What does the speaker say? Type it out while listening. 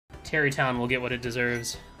Terrytown will get what it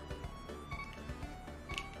deserves.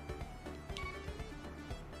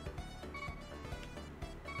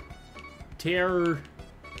 Terry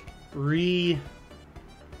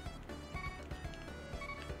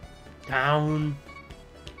Town.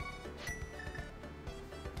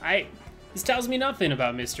 This tells me nothing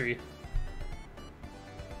about mystery.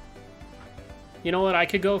 You know what I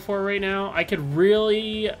could go for right now? I could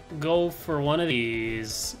really go for one of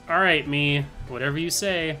these. Alright, me. Whatever you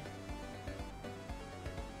say.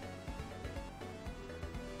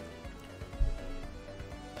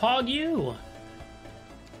 Pog you!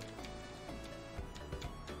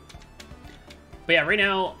 But yeah, right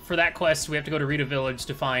now, for that quest, we have to go to Rito Village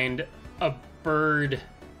to find a bird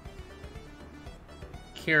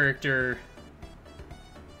character.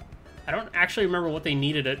 I don't actually remember what they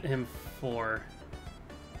needed him for.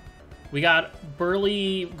 We got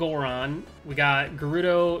Burly Goron. We got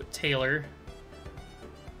Gerudo Taylor.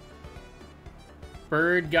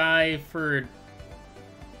 Bird guy for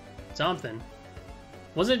something.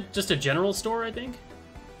 Was it just a general store, I think?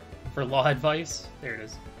 For law advice? There it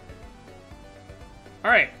is.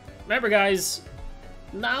 Alright, remember guys,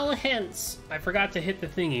 no hints. I forgot to hit the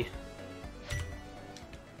thingy.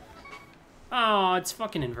 Oh, it's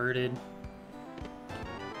fucking inverted.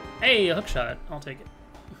 Hey, a hookshot. I'll take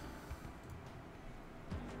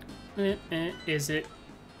it. Is it?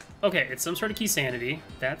 Okay, it's some sort of key sanity.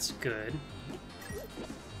 That's good.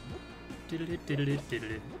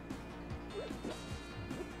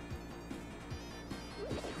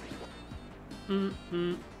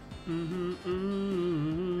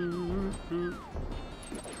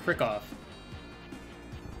 Frick off.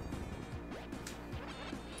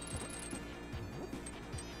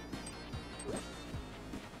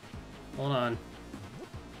 Hold on.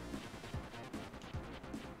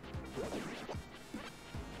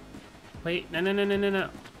 Wait, no.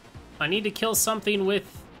 I need to kill something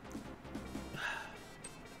with...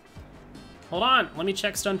 Hold on, let me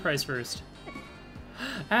check stun price first.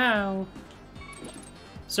 Ow.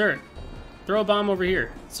 Sir, throw a bomb over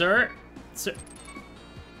here. Sir? Sir.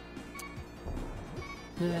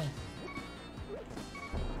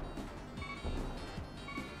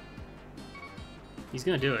 He's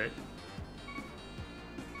gonna do it.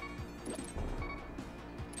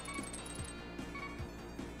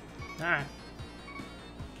 Ah.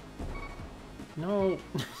 No,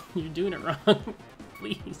 you're doing it wrong.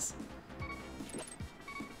 Please.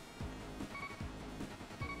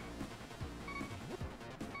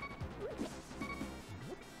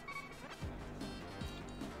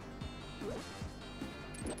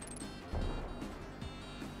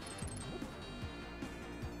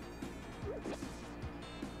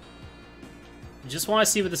 Just want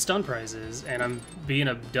to see what the stun prize is, and I'm being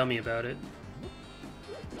a dummy about it.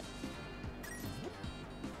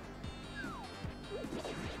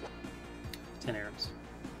 Arrows.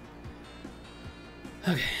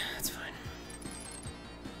 Okay, that's fine.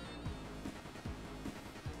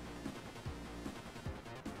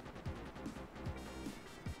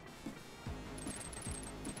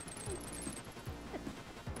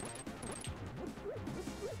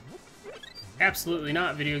 Absolutely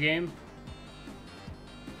not, video game.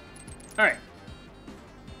 Alright.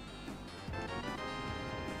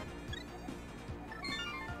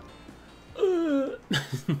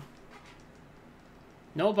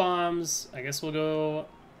 No bombs. I guess we'll go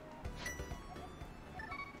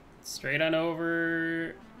straight on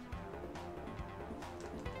over.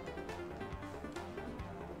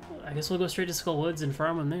 I guess we'll go straight to Skull Woods and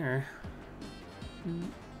farm them there.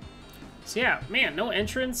 So yeah, man, no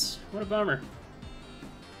entrance. What a bummer.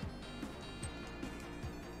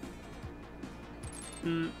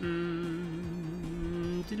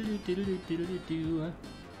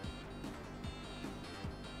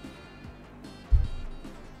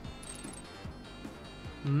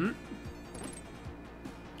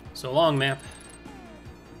 So long, map.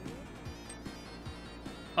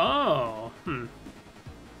 Oh,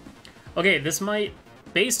 Okay, this might,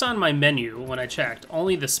 based on my menu when I checked,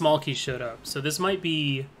 only the small keys showed up. So this might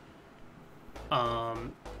be,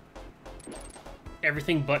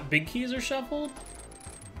 everything but big keys are shuffled?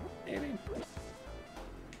 Maybe.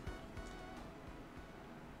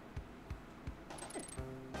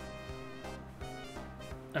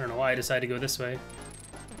 I don't know why I decided to go this way.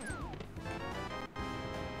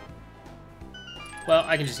 Well,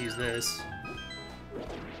 I can just use this.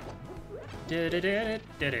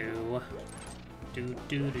 Do-do-do-do-do-do.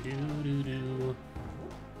 Do-do-do-do-do-do.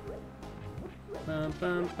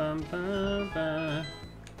 Bum-bum-bum-bum-bum.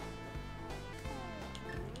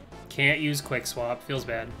 Can't use quick swap. Feels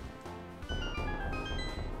bad.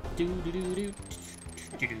 Do-do-do-do.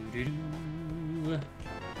 Do-do-do-do.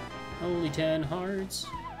 Only 10 hearts.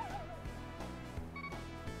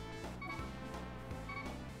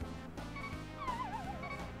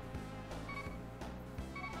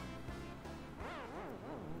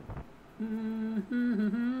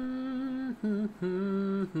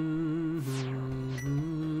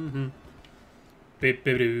 Beep,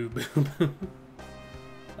 beep, boop, boop.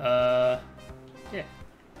 Yeah.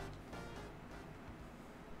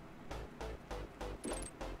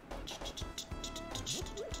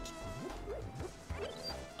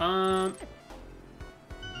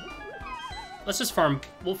 Let's just farm.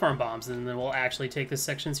 We'll farm bombs, and then we'll actually take this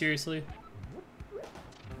section seriously.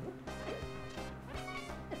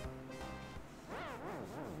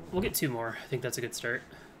 We'll get 2 more. I think that's a good start.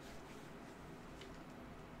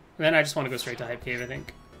 And then I just want to go straight to Hype Cave, I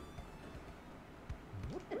think.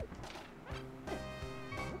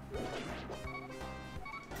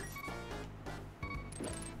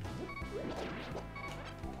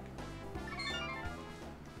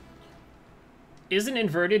 Isn't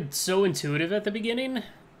inverted so intuitive at the beginning?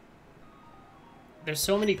 There's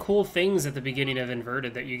so many cool things at the beginning of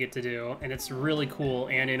inverted that you get to do, and it's really cool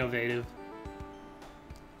and innovative.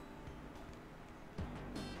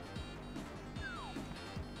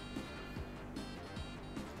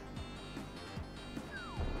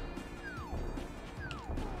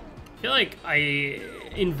 I feel like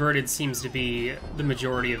inverted seems to be the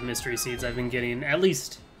majority of mystery seeds I've been getting, at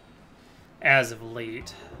least as of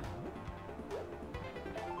late.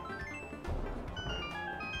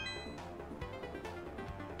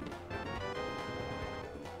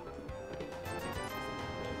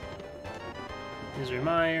 Misery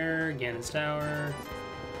Mire, Ganon's Tower.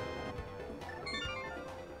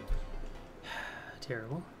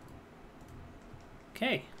 Terrible.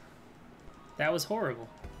 Okay. That was horrible.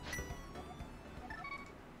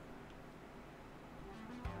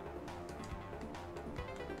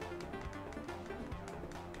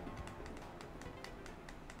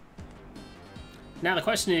 Now the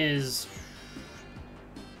question is,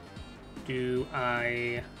 do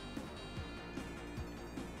I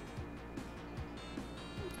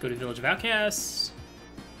go to Village of Outcasts,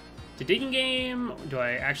 to Digging Game? Do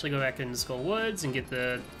I actually go back into Skull Woods and get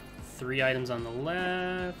the 3 items on the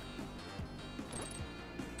left?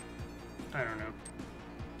 I don't know.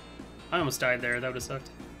 I almost died there. That would have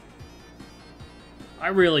sucked. I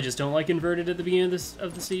really just don't like inverted at the beginning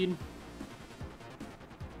of the seed.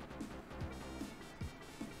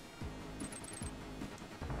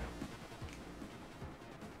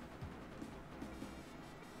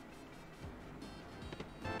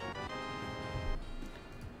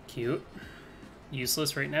 Cute.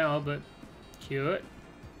 Useless right now, but cute.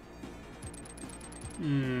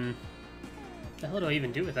 What the hell do I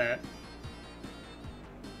even do with that?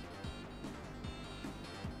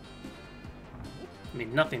 I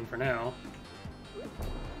mean, nothing for now.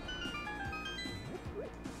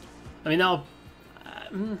 I mean, I'll...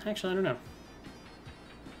 actually, I don't know.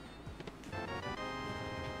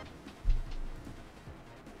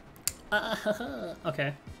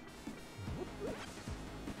 Okay.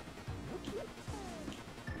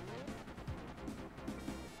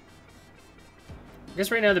 I guess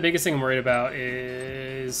right now the biggest thing I'm worried about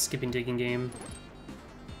is skipping Digging Game.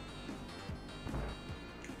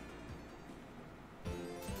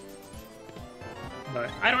 But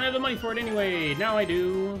I don't have the money for it anyway. Now I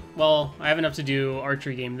do. Well, I have enough to do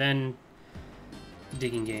Archery Game, then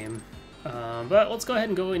Digging Game. But let's go ahead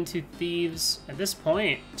and go into Thieves. At this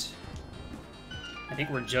point, I think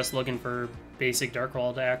we're just looking for basic Dark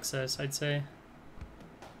World access, I'd say.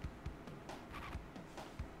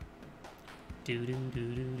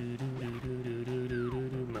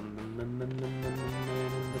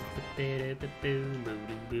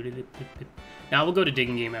 Now we'll go to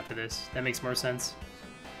Digging Game after this. That makes more sense.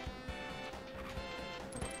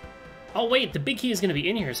 Oh wait, the big key is going to be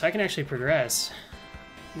in here, so I can actually progress.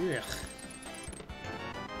 Ugh.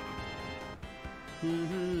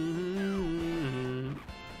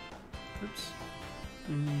 Oops.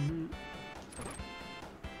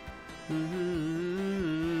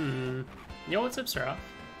 Yo, what's up, Sir?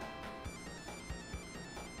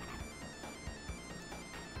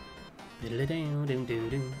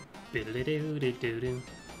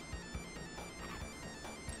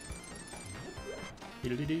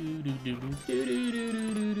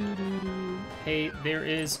 Hey, there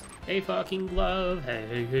is a fucking glove. Hey,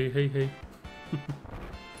 hey, hey, hey, hey.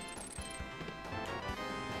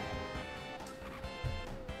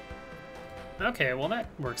 Okay, well that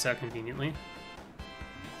works out conveniently.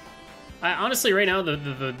 Honestly, right now,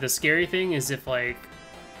 the scary thing is if, like,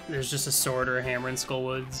 there's just a sword or a hammer in Skull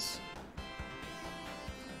Woods.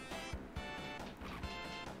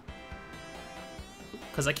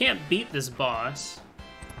 because I can't beat this boss.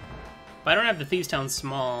 I don't have the Thieves Town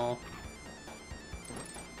Small.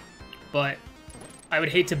 But I would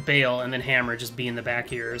hate to bail and then Hammer just be in the back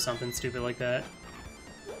here or something stupid like that.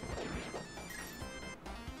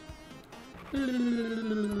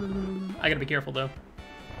 I gotta be careful, though.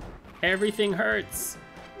 Everything hurts.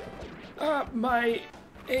 Ah, my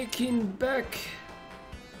aching back.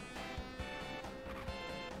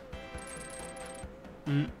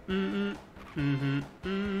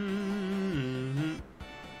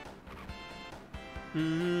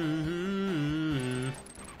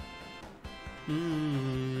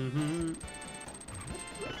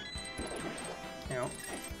 Ow.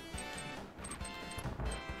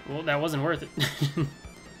 Well, that wasn't worth it.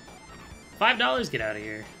 $5, get out of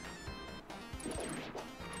here.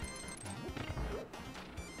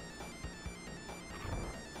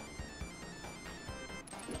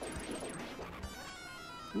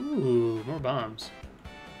 Ooh, more bombs.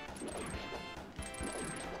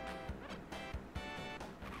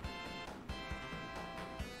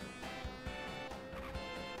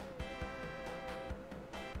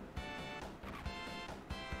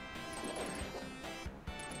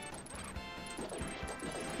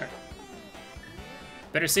 All right.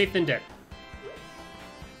 Better safe than dead.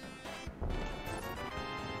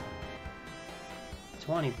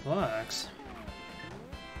 $20.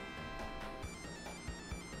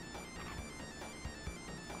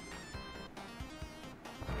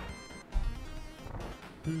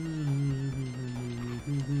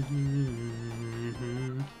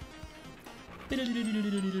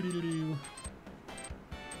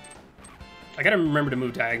 I gotta remember to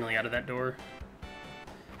move diagonally out of that door,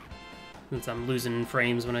 since I'm losing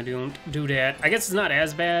frames when I don't do that. I guess it's not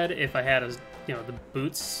as bad if I had, the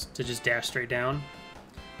boots to just dash straight down.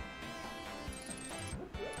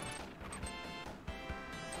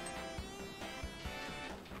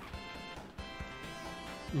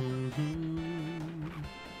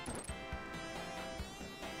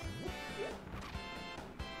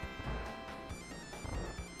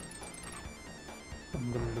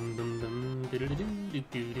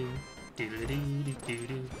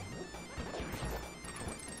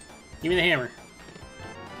 Give me the hammer.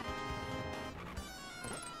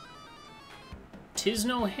 'Tis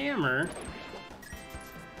no hammer,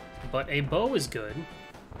 but a bow is good.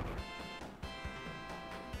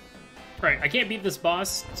 Right, I can't beat this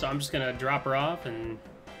boss, so I'm just gonna drop her off and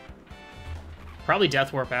probably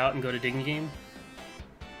Death Warp out and go to Digging Game.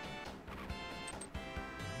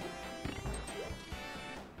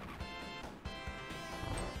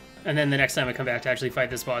 And then the next time I come back to actually fight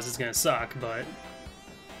this boss, it's gonna suck, but...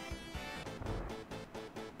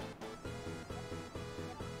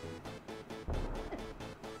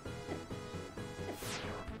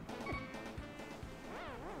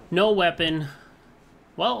 No weapon.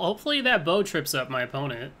 Well, hopefully that bow trips up my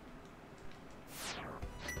opponent.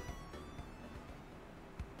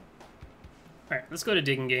 Alright, let's go to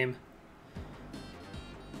Digging Game.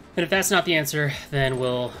 And if that's not the answer, then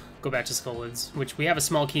we'll go back to Skullwoods, which we have a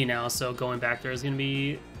small key now, so going back there is going to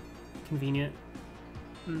be convenient.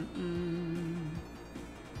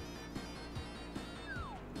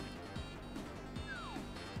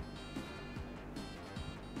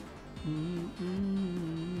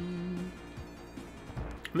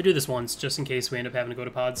 I'm gonna do this once, just in case we end up having to go to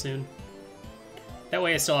Pod soon. That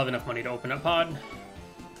way I still have enough money to open up Pod.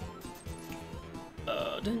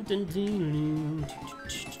 I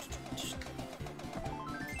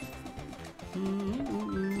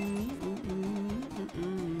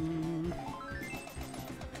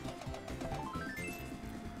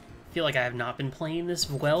feel like I have not been playing this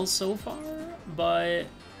well so far, but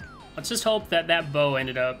let's just hope that that bow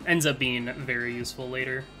ends up being very useful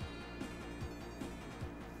later.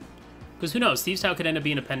 Because who knows, Thieves' Town could end up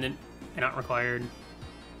being a pendant and not required.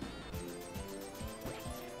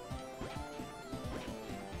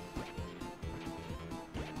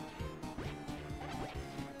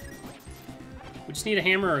 We just need a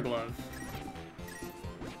hammer or a glove.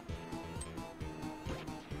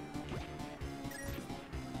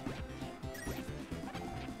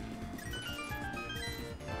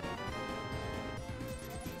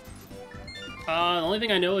 The only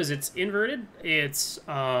thing I know is it's inverted. It's,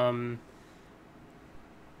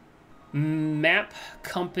 map,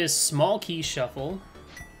 compass, small key, shuffle.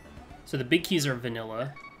 So the big keys are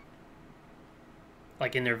vanilla.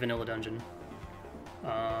 Like in their vanilla dungeon.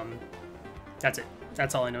 That's it.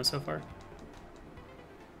 That's all I know so far.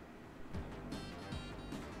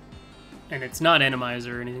 And it's not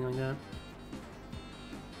Enemizer or anything like that.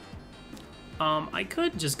 I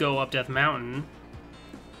could just go up Death Mountain.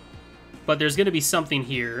 But there's going to be something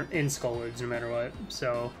here in Skullwoods no matter what.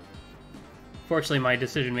 So, fortunately, my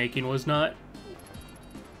decision making was not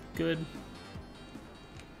good.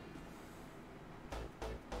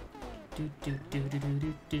 Do do do do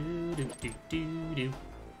do do do do do do.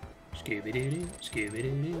 Scooby doo doo, Scooby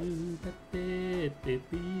doo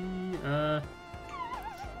doo.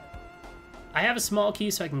 I have a small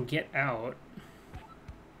key so I can get out.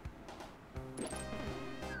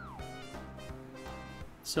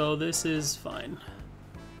 So this is fine.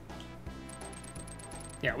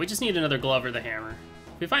 Yeah, we just need another glove or the hammer.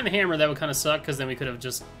 If we find the hammer, that would kind of suck, because then we could have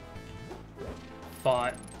just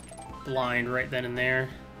fought blind right then and there.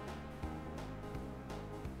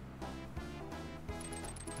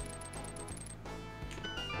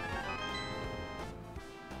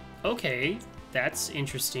 Okay, that's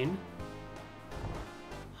interesting.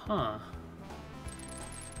 Huh.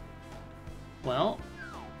 Well,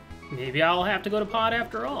 maybe I'll have to go to pod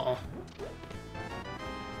after all.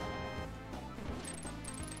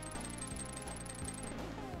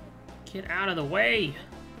 Get out of the way!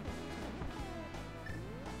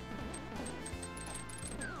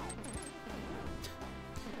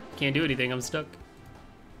 Can't do anything, I'm stuck.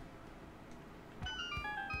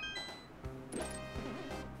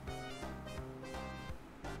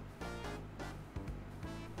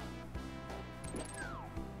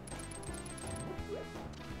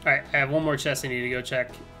 Alright, I have one more chest I need to go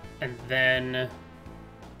check, and then...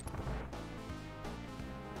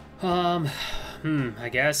 I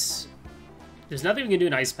guess... There's nothing we can do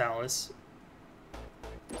in Ice Palace.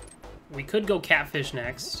 We could go Catfish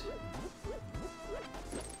next.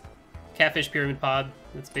 Catfish Pyramid Pod.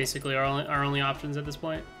 That's basically our only options at this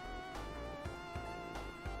point.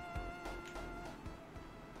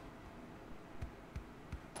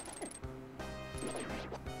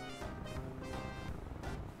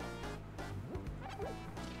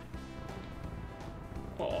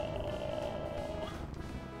 Oh.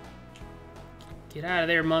 Get out of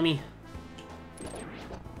there, mummy.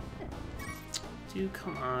 Dude,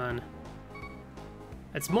 come on.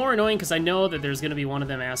 It's more annoying because I know that there's gonna be one of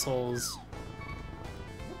them assholes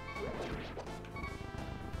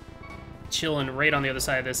chilling right on the other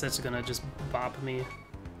side of this that's gonna just bop me.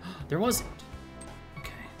 There wasn't.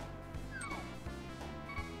 Okay.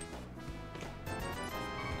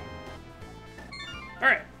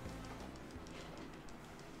 Alright.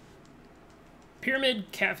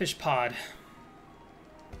 Pyramid Catfish Pod.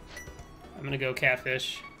 I'm gonna go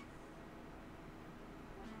Catfish.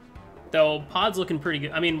 Though, pod's looking pretty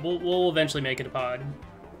good. I mean, we'll eventually make it a pod.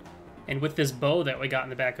 And with this bow that we got in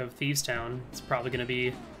the back of Thieves Town, it's probably going to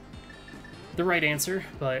be the right answer,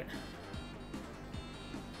 but...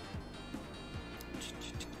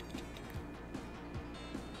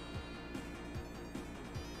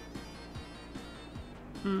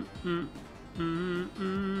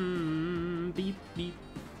 Beep, beep.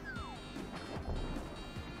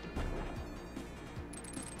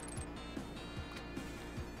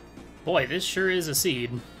 Boy, this sure is a seed.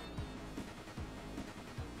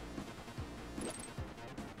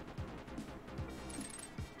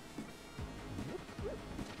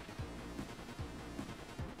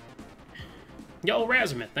 Yo,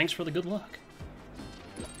 Razumith, thanks for the good luck.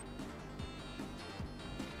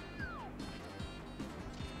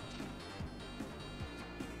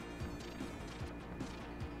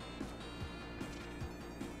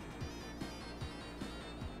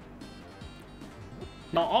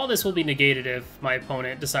 Now, all this will be negated if my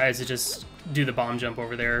opponent decides to just do the bomb jump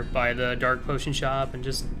over there by the Dark Potion Shop and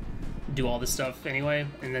just do all this stuff anyway,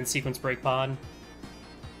 and then sequence break pod.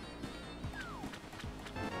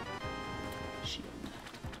 Shield.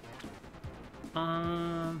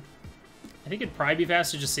 I think it'd probably be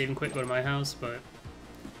faster to just save and quit, go to my house, but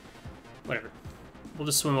whatever. We'll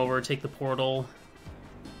just swim over, take the portal,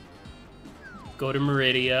 go to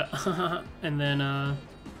Meridia, and then,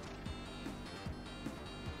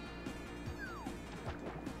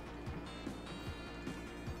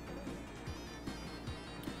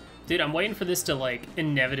 dude, I'm waiting for this to, like,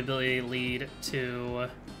 inevitably lead to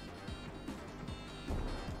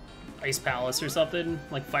Ice Palace or something,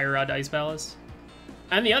 like Fire Rod to Ice Palace.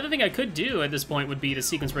 And the other thing I could do at this point would be to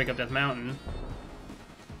sequence break up Death Mountain.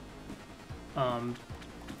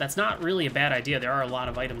 That's not really a bad idea. There are a lot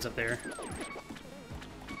of items up there.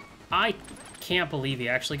 I can't believe he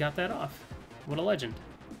actually got that off. What a legend.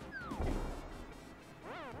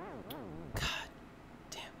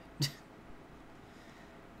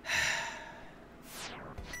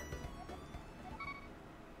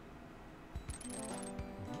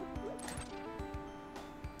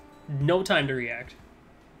 No time to react.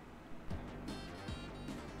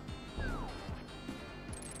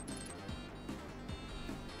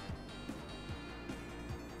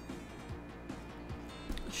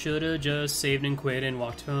 Shoulda just saved and quit and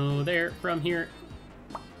walked there from here.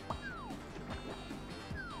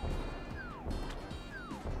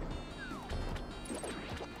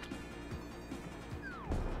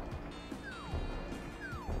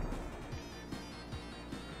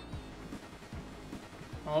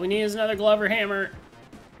 All we need is another Glover hammer.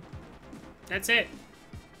 That's it.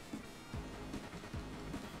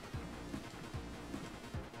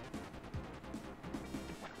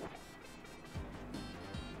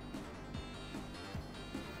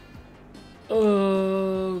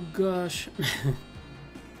 Oh, gosh.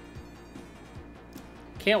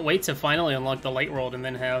 Can't wait to finally unlock the light world and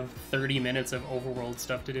then have 30 minutes of overworld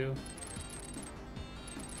stuff to do.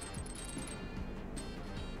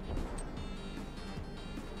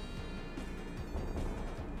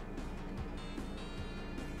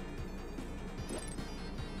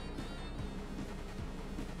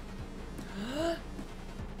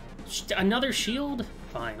 Another shield?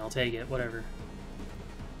 Fine, I'll take it, whatever.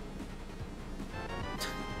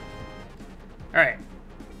 Alright.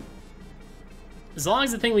 As long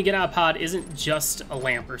as the thing we get out of pod isn't just a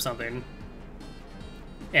lamp or something,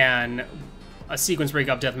 and a sequence break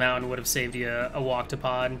up Death Mountain would have saved you a walk to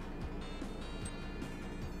pod.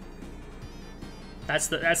 That's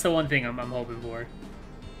the one thing I'm hoping for.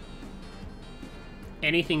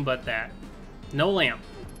 Anything but that. No lamp.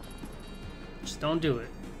 Just don't do it.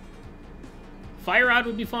 Fire Rod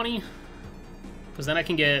would be funny, because then I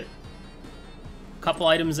can get a couple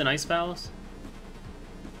items in Ice Palace.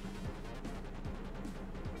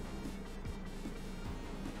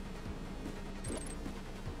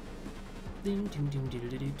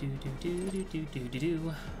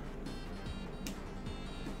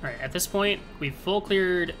 Alright, at this point, we've full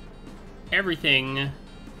cleared everything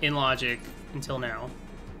in Logic until now.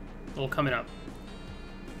 Well, coming up.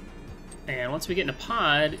 And once we get in a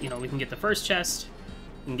pod, you know, we can get the first chest,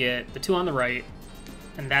 we can get the two on the right,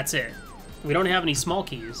 and that's it. We don't have any small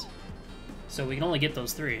keys, so we can only get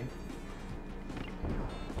those three.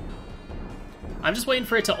 I'm just waiting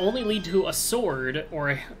for it to only lead to a sword,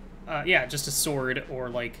 or, yeah, just a sword, or,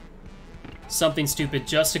 like, something stupid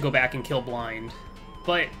just to go back and kill Blind.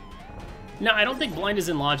 But, no, I don't think Blind is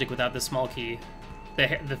in Logic without the small key.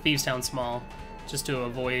 The Thieves' Town small, just to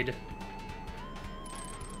avoid...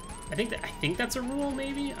 I think that's a rule,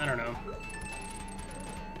 maybe? I don't know.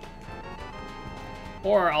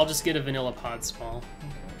 Or I'll just get a vanilla pod small.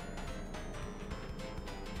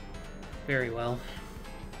 Very well.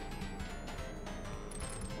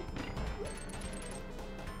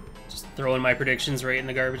 Just throwing my predictions right in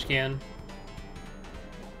the garbage can.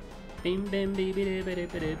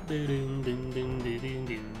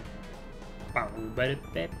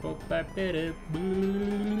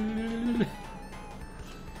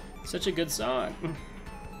 Such a good song.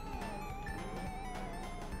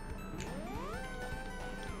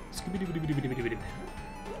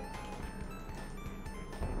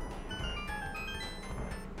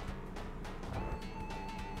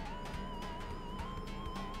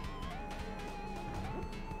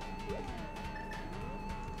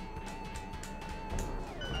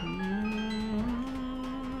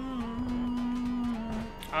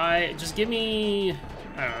 Just give me,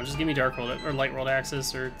 I don't know, just give me Dark World or Light World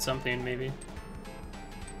access or something, maybe.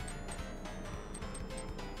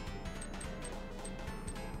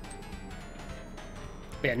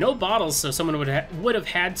 But yeah, no bottles, so someone would have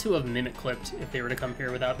had to have Mimic Clipped if they were to come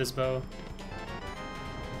here without this bow.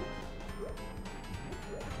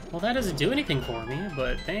 Well, that doesn't do anything for me,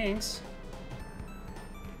 but thanks.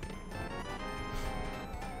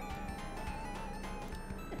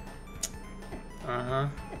 Uh-huh.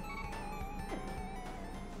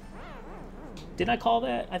 Did I call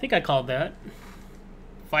that? I think I called that.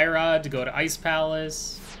 Fire Rod to go to Ice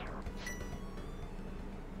Palace.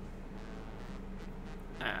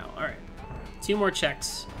 Ow, alright. 2 more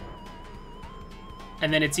checks.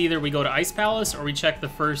 And then it's either we go to Ice Palace or we check the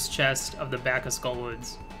first chest of the back of Skull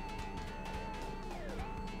Woods.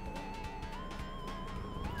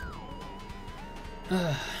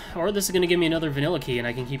 Or this is going to give me another vanilla key and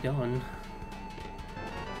I can keep going.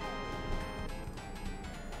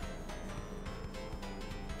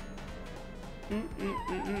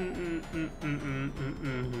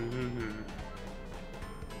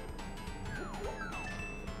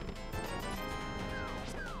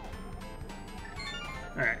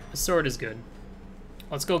 Alright, the sword is good.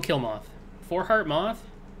 Let's go kill Moth. 4-heart Moth?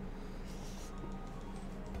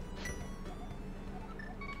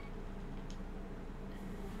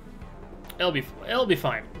 It'll be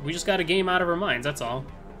fine. We just got a game out of our minds, that's all.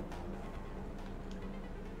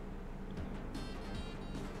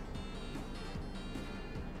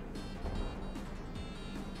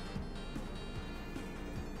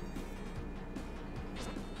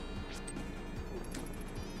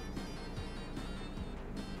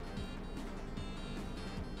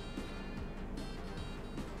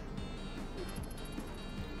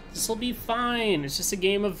 This'll be fine. It's just a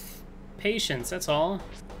game of patience, that's all.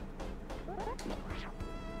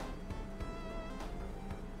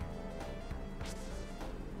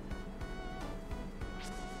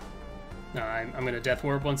 No, I'm gonna Death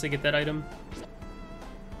Warp once I get that item.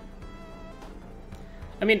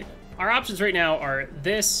 I mean, our options right now are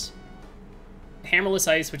this, Hammerless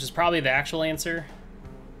Ice, which is probably the actual answer,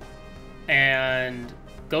 and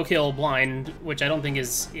go kill Blind, which I don't think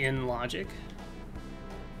is in logic.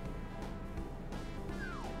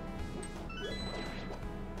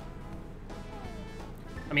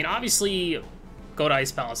 I mean, obviously, go to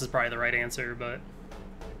Ice Palace is probably the right answer, but...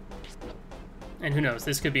 And who knows,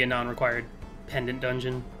 this could be a non-required pendant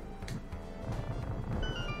dungeon.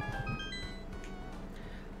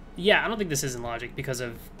 Yeah, I don't think this is in logic because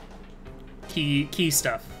of key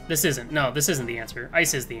stuff. This isn't. No, this isn't the answer.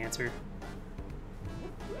 Ice is the answer.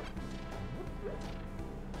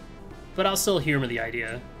 But I'll still humor the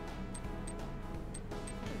idea.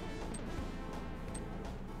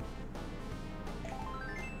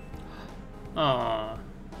 Aww.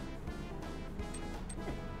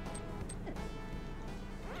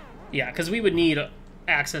 Yeah, because we would need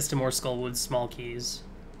access to more Skullwood small keys.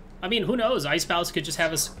 I mean, who knows? Ice Palace could just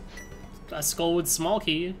have a Skullwood small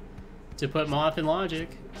key to put Moth in logic.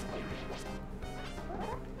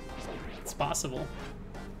 It's possible.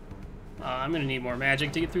 I'm gonna need more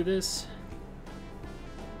magic to get through this.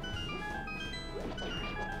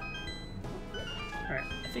 Alright,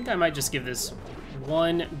 I think I might just give this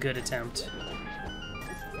one good attempt.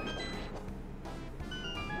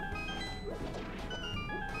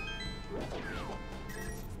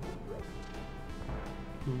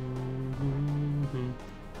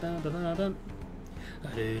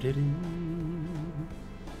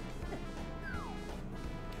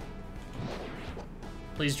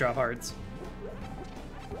 Please drop hearts.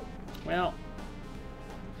 Well,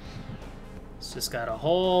 it's just got a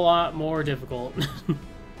whole lot more difficult.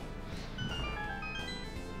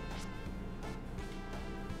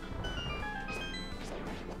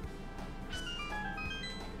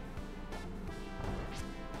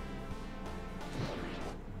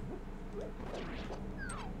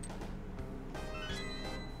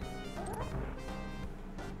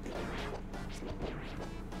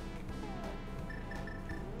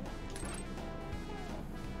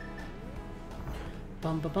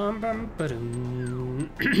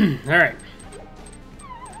 Alright.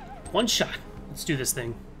 One shot. Let's do this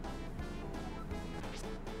thing.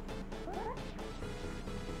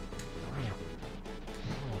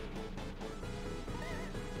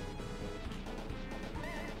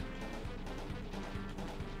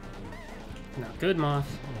 Not good,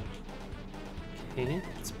 Moth. Okay,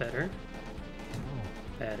 it's better.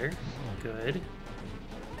 Better. Good.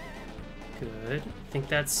 Good. I think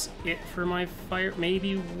that's it for my fire.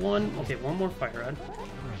 Maybe one. Okay, one more fire rod.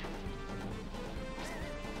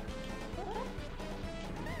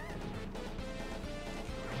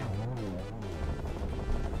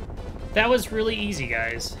 That was really easy,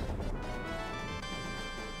 guys.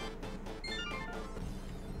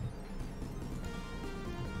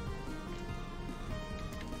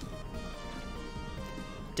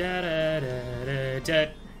 Da da da da da.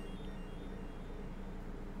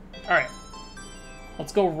 All right.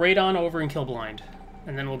 Let's go right on over and kill Blind,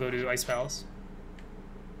 and then we'll go to Ice Palace.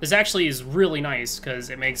 This actually is really nice, because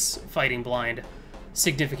it makes fighting Blind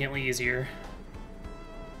significantly easier.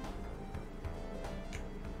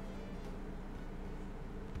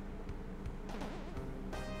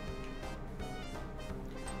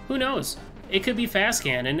 Who knows? It could be fast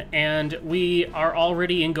cannon, and we are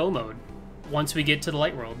already in go mode once we get to the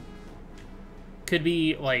light world. Could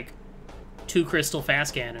be, like, 2 crystal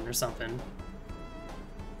fast cannon or something.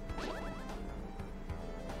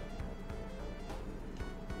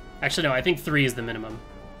 Actually, no, I think 3 is the minimum.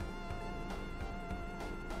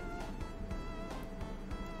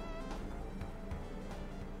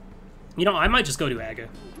 You know, I might just go to Aga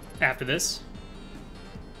after this.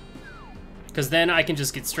 Because then I can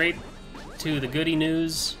just get straight to the goody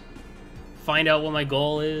news, find out what my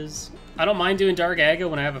goal is. I don't mind doing Dark Aga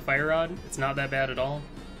when I have a Fire Rod. It's not that bad at all.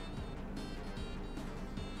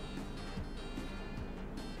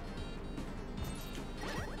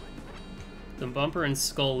 The bumper and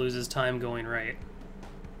skull loses time going right.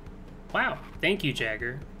 Wow, thank you,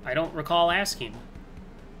 Jagger. I don't recall asking.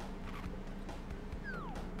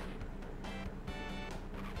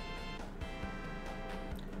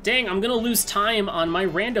 Dang, I'm gonna lose time on my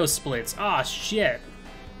rando splits. Ah, shit.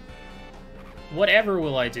 Whatever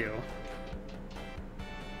will I do?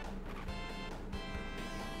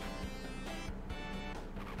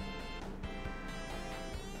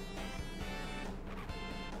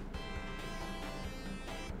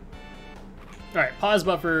 Alright, pause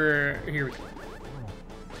buffer. Here we go.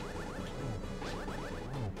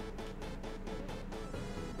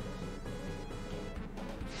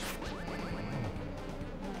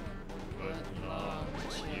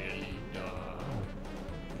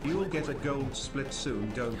 You'll get a gold split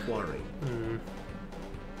soon, don't worry.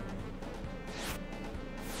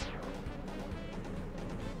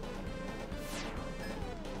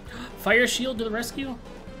 Fire shield to the rescue?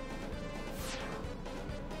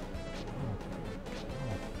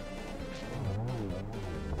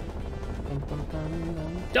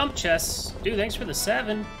 Dump chests. Dude, thanks for the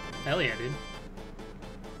 7. Hell yeah, dude.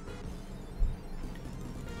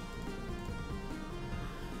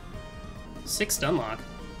 Sixth unlock.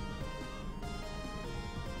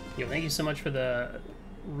 Yo, thank you so much for the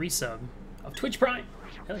resub of Twitch Prime.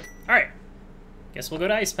 Hell yeah. Alright. Guess we'll go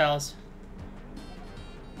to Ice Palace.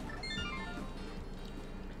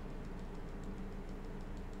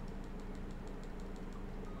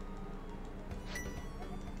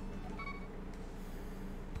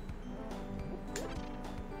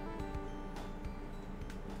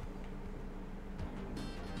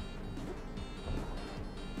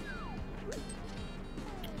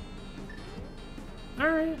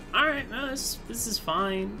 Alright, no, this is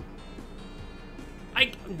fine.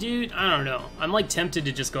 Dude, I don't know. I'm like tempted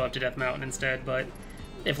to just go up to Death Mountain instead, but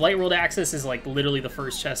if Light World Access is like literally the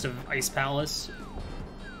first chest of Ice Palace,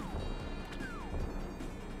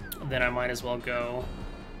 then I might as well go.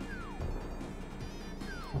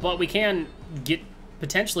 But we can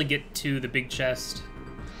potentially get to the big chest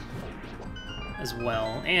as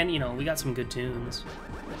well, and you know, we got some good tunes.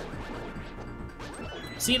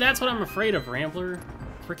 See, that's what I'm afraid of, Rambler.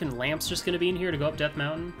 Freaking Lamp's just gonna be in here to go up Death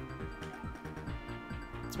Mountain.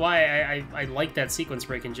 That's why I like that sequence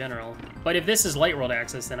break in general. But if this is Light World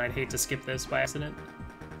Access, then I'd hate to skip this by accident.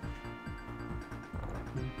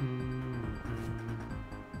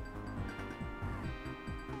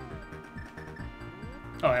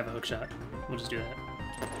 Oh, I have a hook shot. We'll just do that.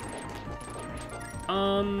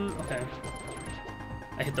 Okay.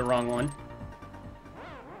 I hit the wrong one.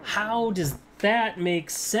 How does that make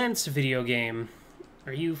sense, video game?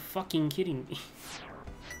 Are you fucking kidding me?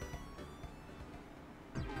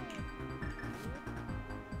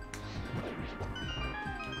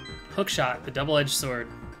 Hookshot, the double-edged sword.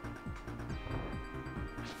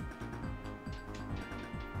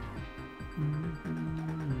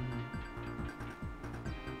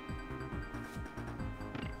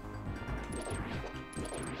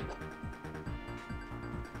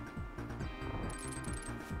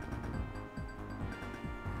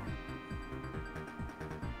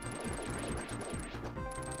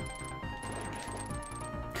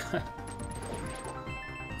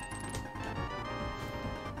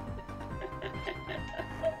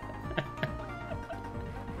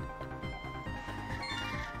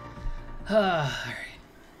 Alright.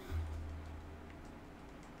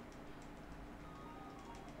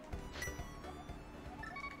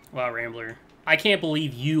 Wow, Rambler. I can't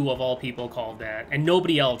believe you, of all people, called that. And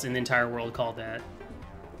nobody else in the entire world called that.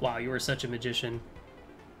 Wow, you were such a magician.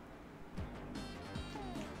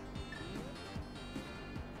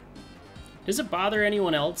 Does it bother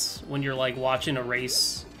anyone else when you're, like, watching a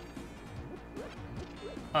race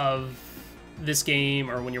of this game,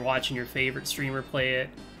 or when you're watching your favorite streamer play it,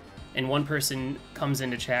 and one person comes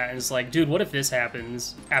into chat and is like, dude, what if this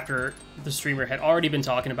happens, after the streamer had already been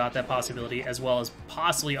talking about that possibility, as well as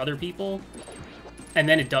possibly other people, and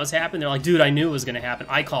then it does happen? They're like, dude, I knew it was going to happen.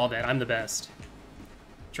 I called that. I'm the best.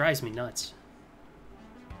 Drives me nuts.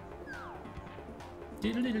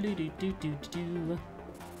 Do-do-do-do-do-do-do-do.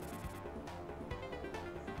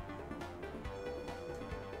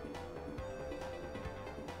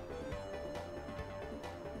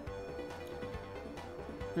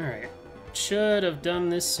 Alright. Should have done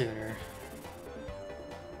this sooner.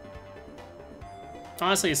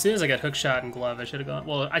 Honestly, as soon as I got hookshot and glove, I should have gone...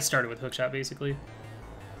 Well, I started with hookshot, basically.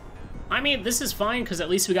 I mean, this is fine, because at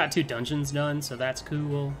least we got 2 dungeons done, so that's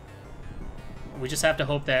cool. We just have to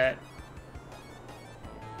hope that...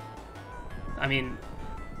 I mean...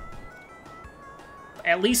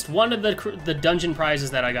 At least one of the dungeon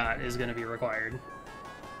prizes that I got is going to be required.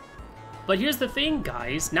 But here's the thing,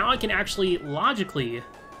 guys. Now I can actually logically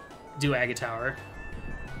do Agate Tower.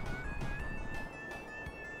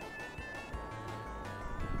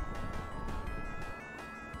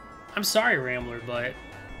 I'm sorry, Rambler, but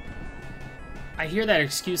I hear that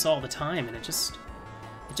excuse all the time, and it just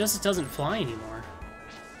doesn't fly anymore.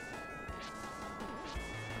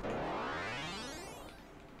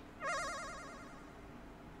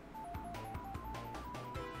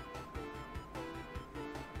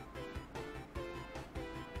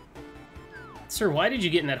 Sir, why did you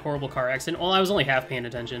get in that horrible car accident? Well, I was only half paying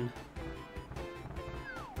attention.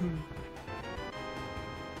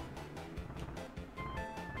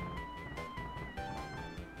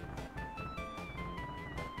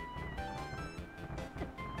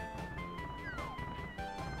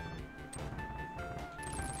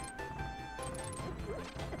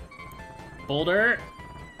 Boulder,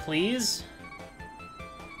 please.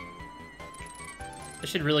 I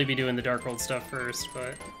should really be doing the Dark World stuff first,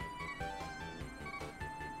 but...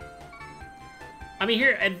 I mean,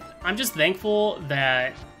 here, I'm just thankful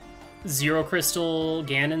that Zero Crystal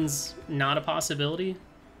Ganon's not a possibility.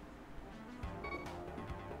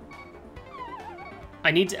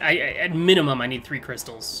 I need to, at minimum, I need 3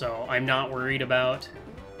 crystals, so I'm not worried about,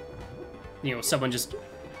 you know, someone just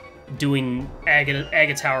doing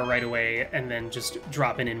Aga Tower right away and then just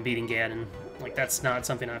dropping in and beating Ganon. Like, that's not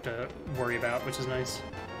something I have to worry about, which is nice.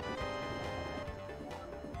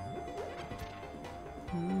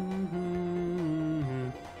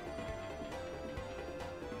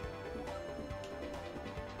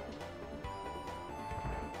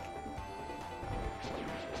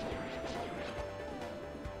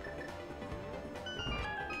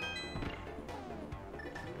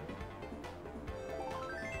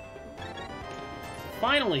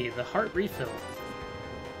 Finally, the heart refill.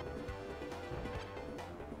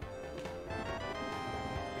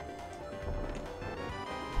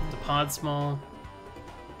 The pod small.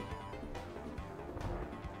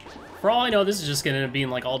 For all I know, this is just gonna be in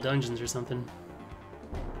like all dungeons or something.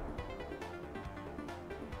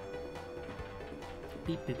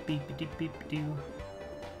 Beep beep beep beep beep doo.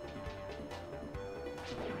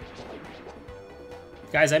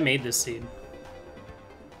 Guys, I made this seed.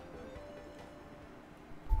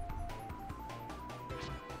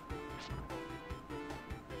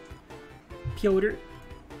 Piotr.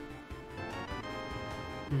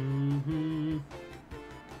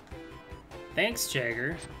 Thanks,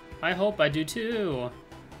 Jagger. I hope I do too.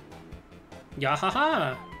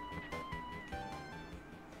 Yahaha!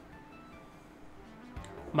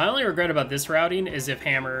 My only regret about this routing is if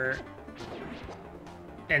Hammer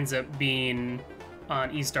ends up being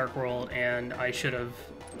on East Dark World, and I should have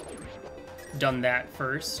done that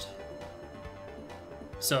first,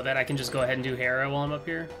 so that I can just go ahead and do Hera while I'm up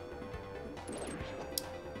here.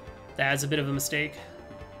 That's a bit of a mistake.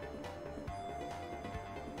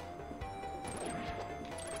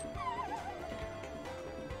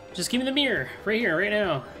 Just give me the mirror, right here, right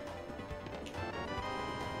now.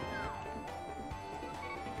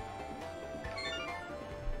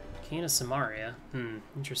 Cane of Samaria.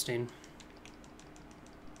 Interesting.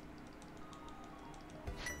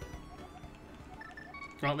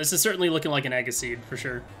 Well, this is certainly looking like an Agaseed, for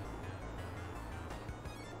sure.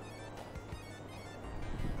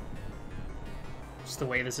 Just the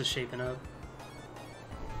way this is shaping up.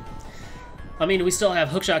 I mean, we still have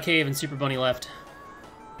Hookshot Cave and Super Bunny left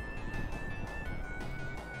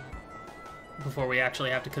before we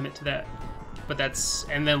actually have to commit to that. But that's,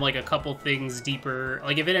 and then like a couple things deeper.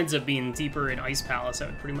 Like if it ends up being deeper in Ice Palace, that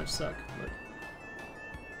would pretty much suck. But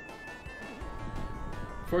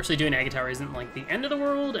fortunately, doing Aga Tower isn't like the end of the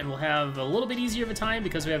world, and we'll have a little bit easier of a time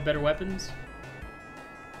because we have better weapons.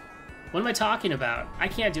 What am I talking about? I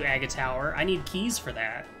can't do Aga Tower. I need keys for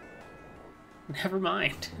that. Never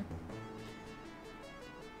mind.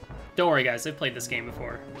 Don't worry, guys. I've played this game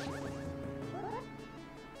before.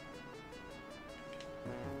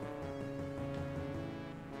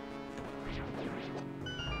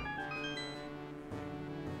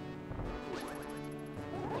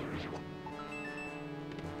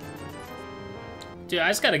 Dude, I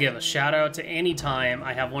just gotta give a shout out to any time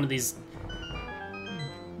I have one of these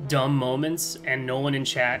dumb moments and no one in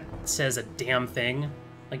chat says a damn thing.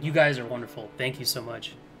 Like, you guys are wonderful. Thank you so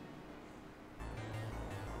much.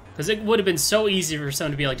 Because it would have been so easy for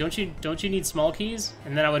someone to be like, don't you need small keys?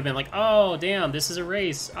 And then I would have been like, oh, damn, this is a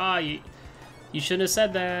race. Ah, you shouldn't have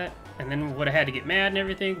said that. And then would have had to get mad and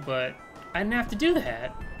everything, but I didn't have to do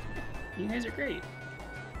that. You guys are great.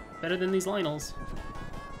 Better than these Lionels.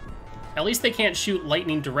 At least they can't shoot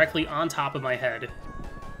lightning directly on top of my head.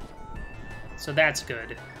 So that's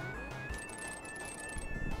good.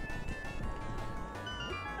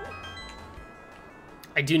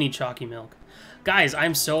 I do need chalky milk. Guys,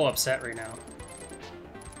 I'm so upset right now.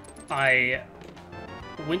 I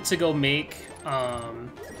went to go make a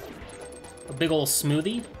big ol'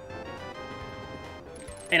 smoothie.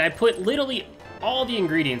 And I put literally all the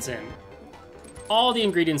ingredients in. All the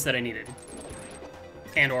ingredients that I needed.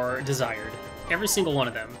 And or desired. Every single one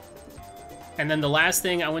of them. And then the last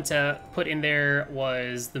thing I went to put in there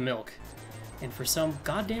was the milk. And for some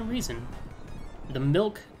goddamn reason, The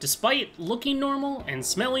milk, despite looking normal and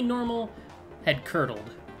smelling normal, had curdled.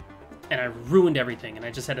 And I ruined everything, and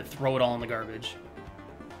I just had to throw it all in the garbage.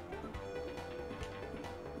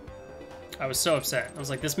 I was so upset. I was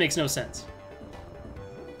like, this makes no sense.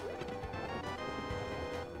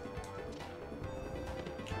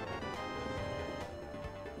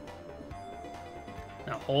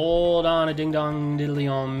 Now hold on a ding-dong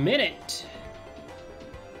diddly-on minute.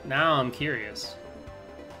 Now I'm curious.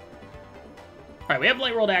 Alright, we have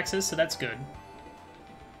light world access, so that's good.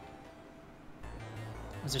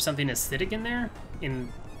 Was there something acidic in there?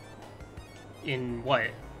 In what?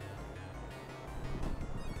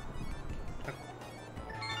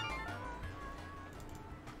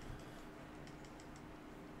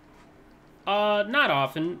 Not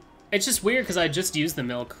often. It's just weird because I just used the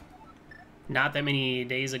milk not that many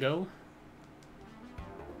days ago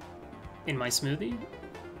in my smoothie.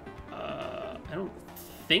 I don't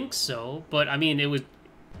think so, but I mean, it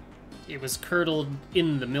was curdled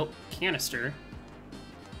in the milk canister.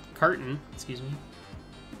 Carton, excuse me.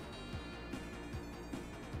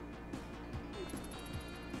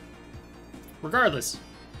 Regardless,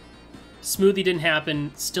 smoothie didn't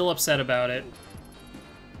happen, still upset about it.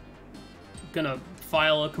 Gonna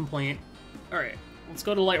file a complaint. Alright, let's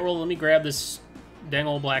go to Light World. Let me grab this dang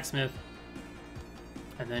old blacksmith.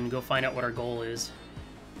 And then go find out what our goal is.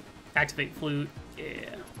 Activate flute.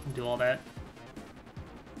 Yeah, do all that.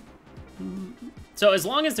 So as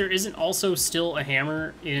long as there isn't also still a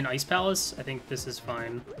hammer in Ice Palace, I think this is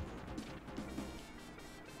fine.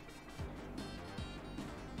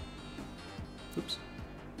 Oops.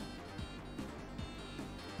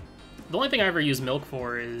 The only thing I ever use milk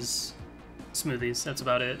for is smoothies. That's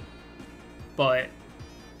about it. But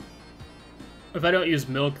if I don't use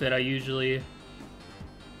milk, then I use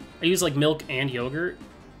like milk and yogurt.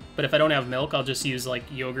 But if I don't have milk, I'll just use like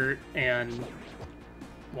yogurt and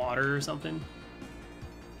water or something.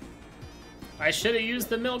 I should have used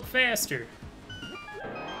the milk faster.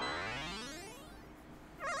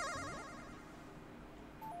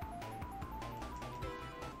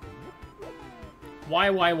 Why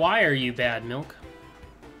are you bad, milk?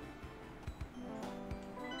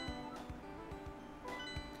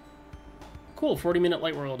 Cool, 40-minute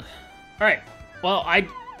light world. Alright, well, I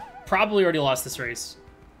probably already lost this race,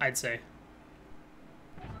 I'd say.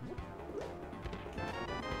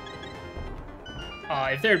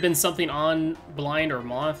 If there had been something on Blind or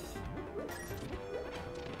Moth,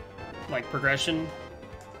 like progression,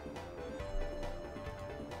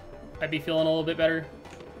 I'd be feeling a little bit better.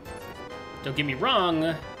 Don't get me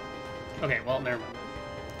wrong. Okay, well, never mind.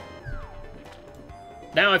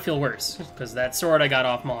 Now I feel worse, because that sword I got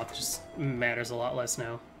off Moth just matters a lot less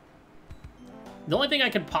now. The only thing I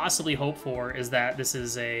could possibly hope for is that this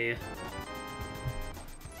is a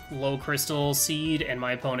low crystal seed and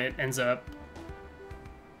my opponent ends up...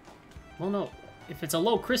 Well, no. If it's a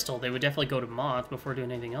low crystal, they would definitely go to Moth before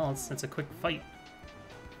doing anything else. That's a quick fight.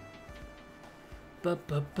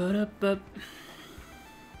 Ba-ba-ba-da-ba.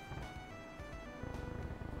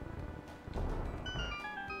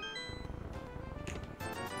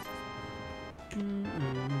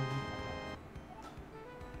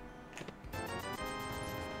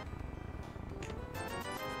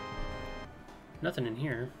 Nothing in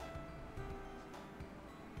here.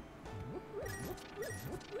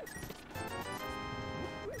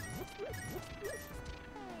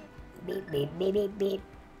 Beep, beep, beep, beep, beep.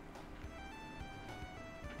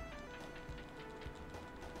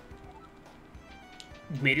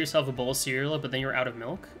 You made yourself a bowl of cereal, but then you're out of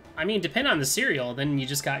milk? I mean, depend on the cereal, then you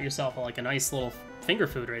just got yourself like a nice little finger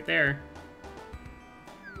food right there.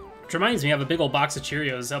 Which reminds me, I have a big old box of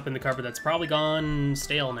Cheerios up in the cupboard that's probably gone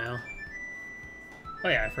stale now. Oh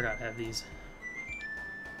yeah, I forgot to have these.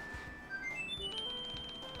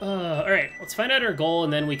 Alright, let's find out our goal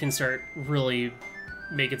and then we can start really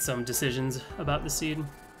making some decisions about the seed.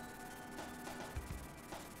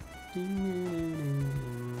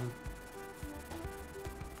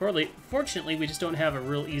 Fortunately, we just don't have a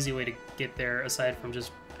real easy way to get there aside from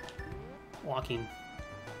just walking.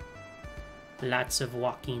 Lots of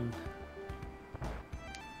walking.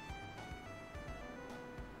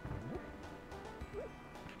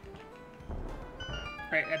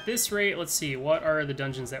 Alright, at this rate, let's see, what are the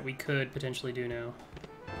dungeons that we could potentially do now?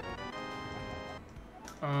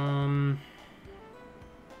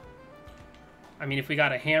 I mean, if we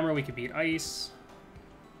got a hammer, we could beat ice.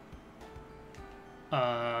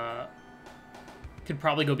 Could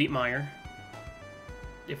probably go beat Meyer.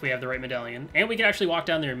 If we have the right medallion. And we could actually walk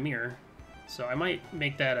down there and mirror. So I might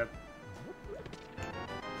make that a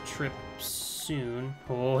trip soon.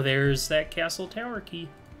 Oh, there's that castle tower key.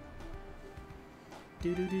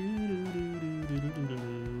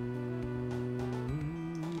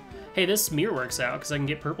 Hey, this mirror works out because I can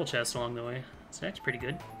get purple chests along the way. So that's pretty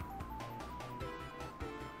good.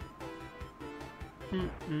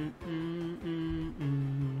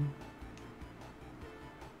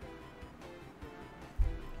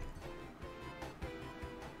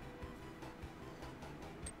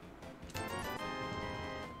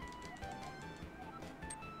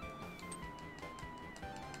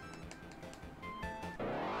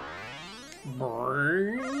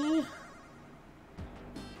 Brrrr.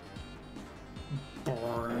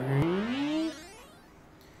 Brrrr.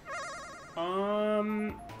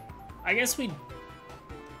 I guess we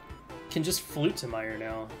can just flute to Meyer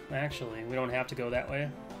now, actually. We don't have to go that way.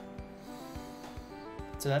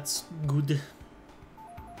 So that's good.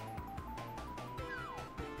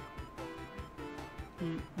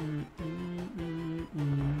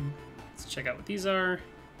 Let's check out what these are.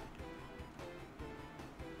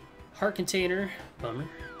 Heart container, bummer.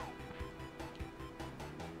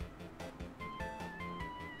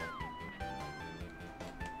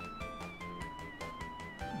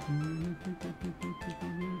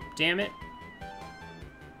 Damn it.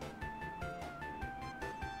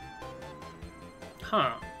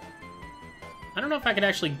 Huh. I don't know if I could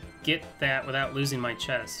actually get that without losing my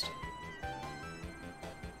chest.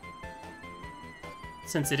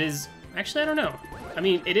 Since it is... Actually, I don't know. I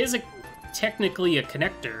mean, it is technically a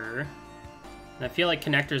connector. And I feel like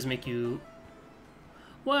connectors make you...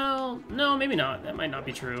 Well, no, maybe not. That might not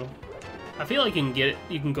be true. I feel like you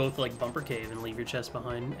can go to like Bumper Cave and leave your chest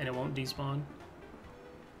behind and it won't despawn.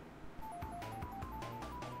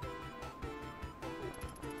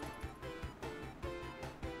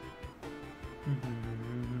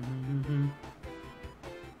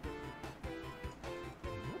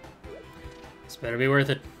 This better be worth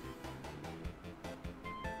it.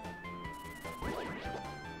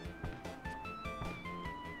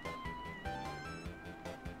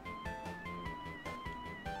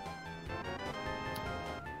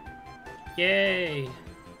 Yay!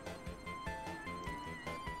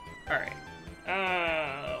 Alright.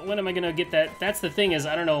 When am I gonna get that? That's the thing, is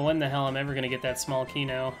I don't know when the hell I'm ever gonna get that small key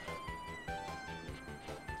now.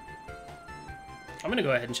 I'm gonna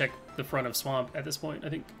go ahead and check the front of Swamp at this point, I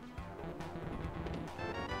think.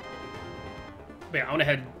 But yeah, I wanna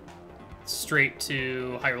head straight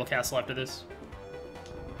to Hyrule Castle after this.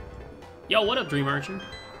 Yo, what up, Dream Archer?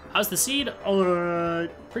 How's the seed? Oh,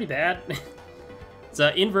 pretty bad. It's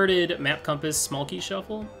an inverted map compass small key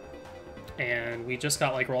shuffle, and we just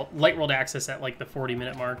got like light world access at like the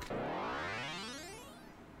 40-minute mark,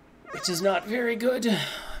 which is not very good.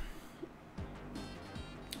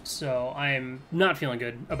 So I'm not feeling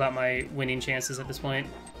good about my winning chances at this point.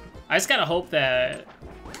 I just gotta hope that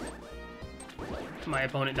my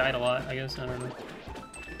opponent died a lot, I guess. I don't know.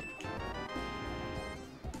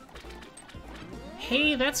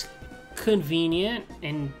 Hey, that's convenient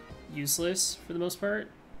and useless for the most part.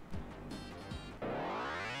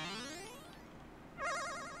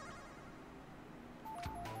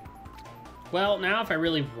 Well, now if I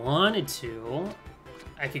really wanted to,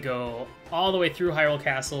 I could go all the way through Hyrule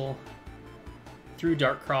Castle, through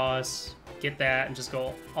Dark Cross, get that, and just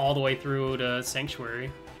go all the way through to Sanctuary.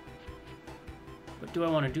 But do I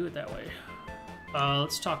want to do it that way?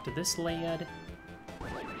 Let's talk to this lad.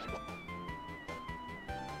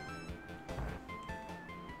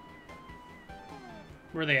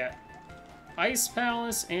 Where are they at? Ice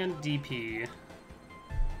Palace and DP.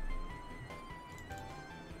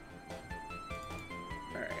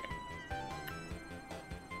 Alright.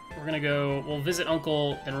 We're gonna go, we'll visit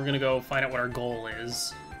Uncle, and we're gonna go find out what our goal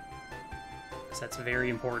is. Because that's very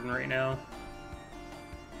important right now.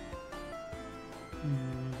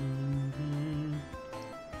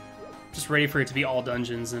 Just ready for it to be all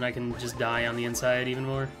dungeons, and I can just die on the inside even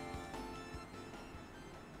more.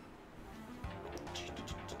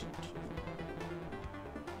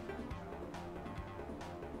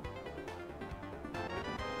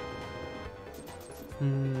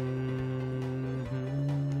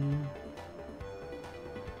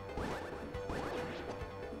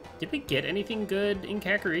 Did we get anything good in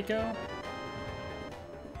Kakariko?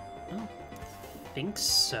 I don't think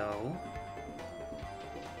so.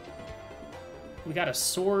 We got a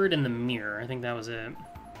sword and the mirror. I think that was it.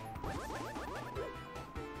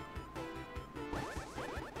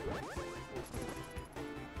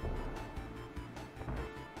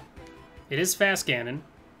 It is fast Ganon.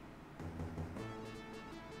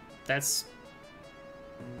 That's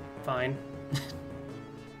fine.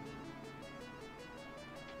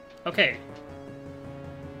 Okay.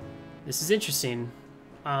 This is interesting.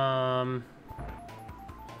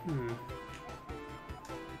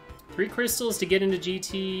 3 crystals to get into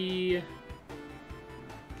GT.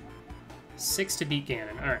 6 to beat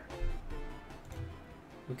Ganon. All right.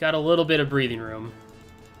 We've got a little bit of breathing room.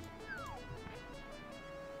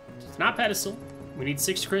 It's not pedestal. We need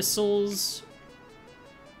 6 crystals.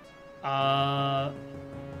 So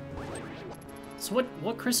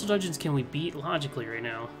what crystal dungeons can we beat logically right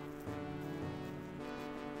now?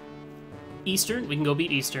 Eastern. We can go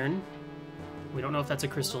beat Eastern. We don't know if that's a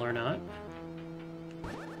crystal or not.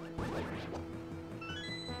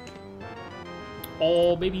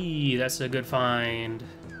 Oh, baby, that's a good find.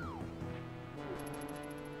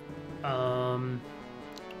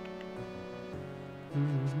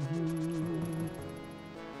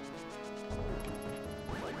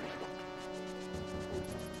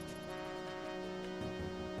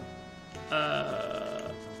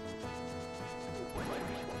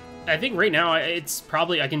 I think right now it's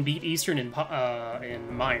probably I can beat Eastern in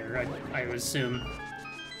Meyer. I would assume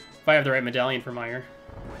if I have the right medallion for Meyer.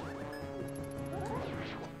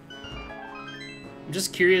 I'm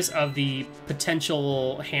just curious of the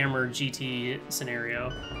potential Hammer GT scenario.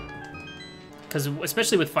 Because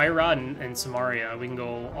especially with Fire Rod and Samaria, we can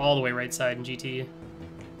go all the way right side in GT.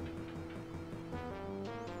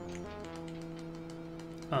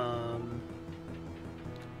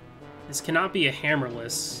 This cannot be a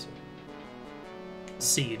hammerless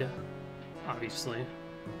seed, obviously.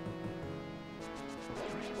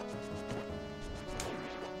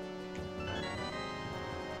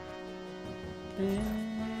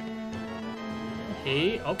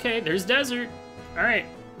 Hey, okay, there's desert. All right,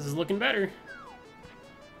 this is looking better.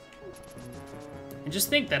 And just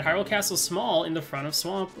think that Hyrule Castle Small in the front of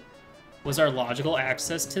Swamp was our logical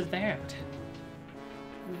access to that.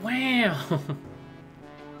 Wow.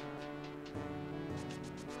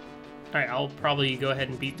 All right, I'll probably go ahead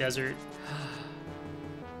and beat desert.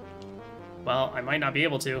 Well, I might not be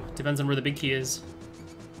able to. Depends on where the big key is.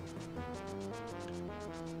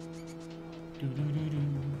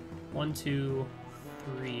 1, 2,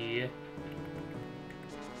 3.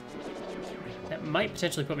 That might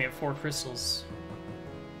potentially put me at 4 crystals.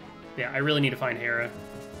 Yeah, I really need to find Hera.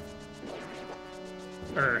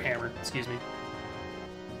 Or Hammer, excuse me.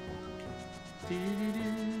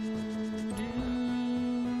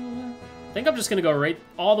 I think I'm just gonna go right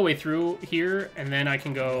all the way through here, and then I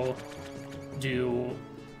can go do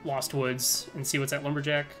Lost Woods and see what's at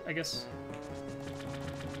Lumberjack, I guess.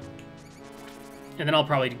 And then I'll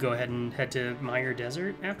probably go ahead and head to Meyer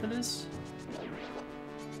Desert after this.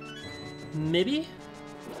 Maybe?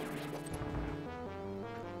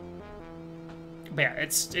 But yeah,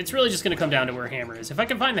 it's really just gonna come down to where Hammer is. If I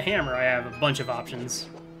can find the Hammer, I have a bunch of options.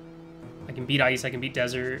 I can beat Ice, I can beat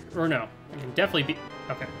Desert, or no, I can definitely beat,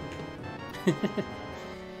 okay.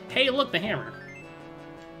 Hey, look, the Hammer.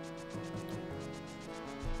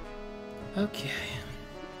 Okay.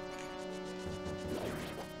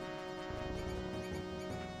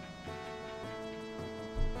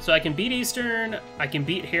 So I can beat Eastern, I can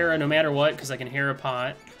beat Hera no matter what, because I can Hera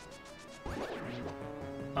Pot.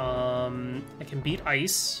 I can beat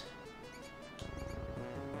Ice.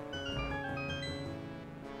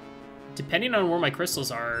 Depending on where my crystals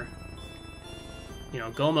are, you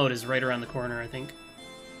know, Go Mode is right around the corner, I think.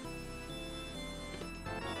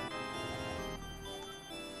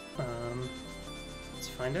 Let's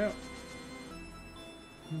find out.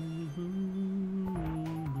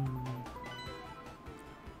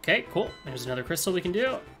 Okay, cool. There's another crystal we can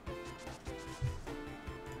do.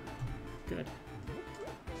 Good.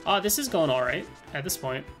 Oh, this is going all right at this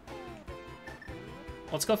point.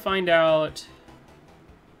 Let's go find out.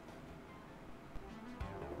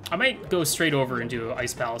 I might go straight over and do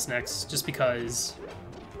Ice Palace next, just because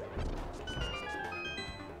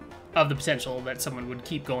of the potential that someone would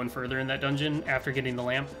keep going further in that dungeon after getting the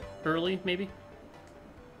lamp early, maybe.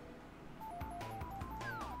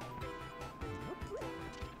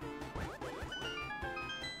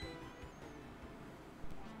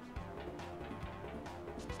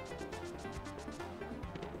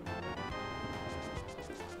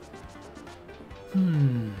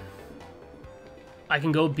 I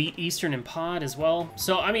can go beat Eastern and Pod as well.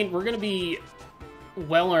 So, I mean, we're going to be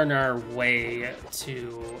well on our way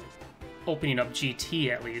to opening up GT,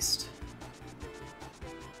 at least.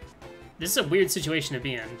 This is a weird situation to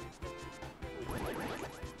be in.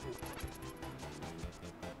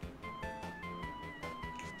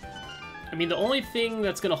 I mean, the only thing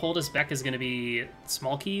that's going to hold us back is going to be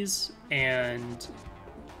small keys, and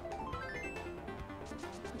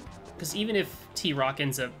because even if T-Rock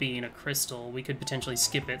ends up being a crystal, we could potentially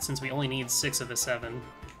skip it since we only need 6 of the 7.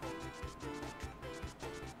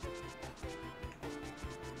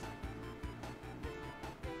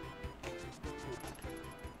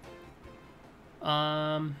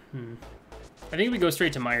 I think we go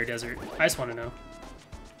straight to Mire Desert. I just want to know.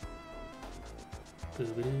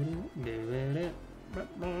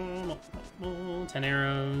 10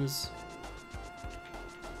 arrows.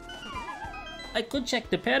 I could check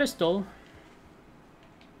the pedestal.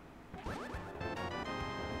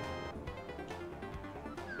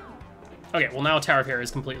 Okay, well now Tower of Hera is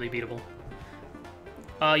completely beatable.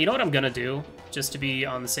 You know what I'm gonna do, just to be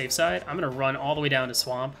on the safe side? I'm gonna run all the way down to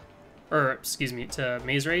Swamp. Or, excuse me, to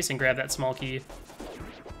Maze Race and grab that small key.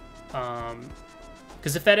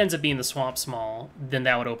 Because if that ends up being the Swamp Small, then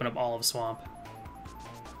that would open up all of Swamp.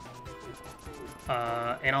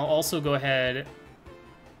 And I'll also go ahead...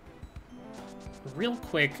 Real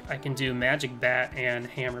quick, I can do Magic Bat and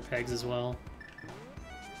Hammer Pegs as well.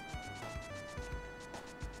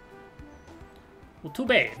 Well, too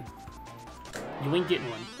bad. You ain't getting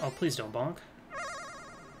one. Oh, please don't bonk.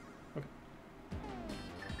 Okay.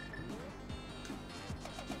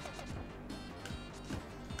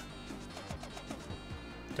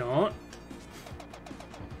 Don't.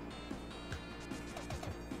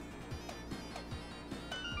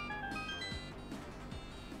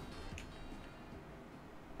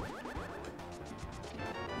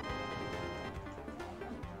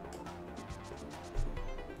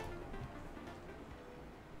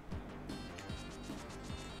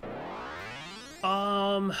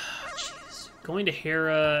 Jeez. Going to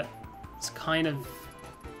Hera is kind of...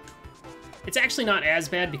 It's actually not as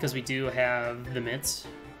bad because we do have the mitts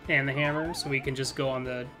and the hammer, so we can just go on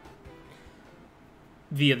the...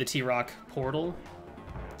 via the T-Rock portal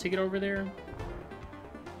to get over there.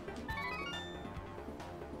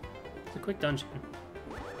 It's a quick dungeon.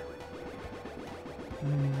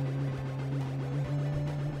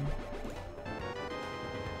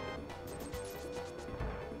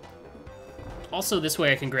 Also, this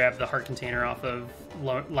way I can grab the heart container off of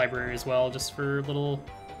library as well, just for a little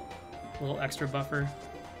extra buffer.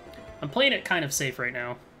 I'm playing it kind of safe right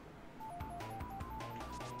now.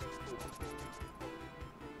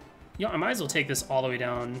 You know, I might as well take this all the way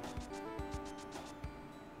down.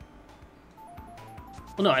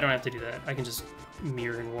 Well, no, I don't have to do that. I can just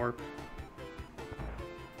mirror and warp.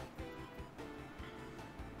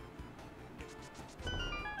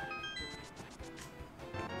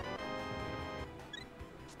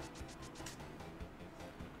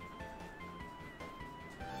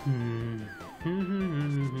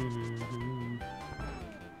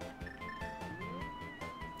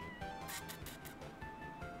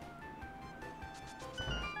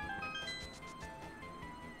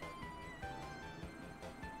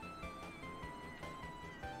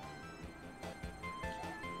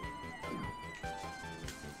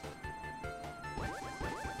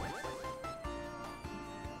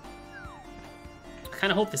 I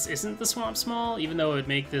kind of hope this isn't the Swamp Small, even though it would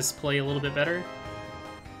make this play a little bit better.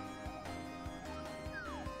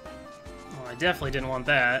 Well, I definitely didn't want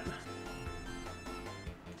that.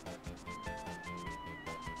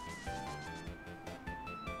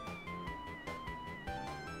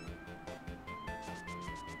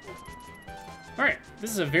 Alright, this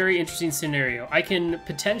is a very interesting scenario. I can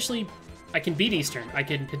beat Eastern. I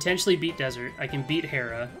can potentially beat Desert. I can beat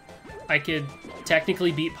Hera. I could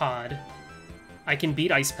technically beat Pod. I can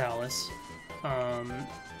beat Ice Palace.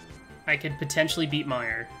 I could potentially beat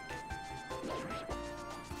Mire.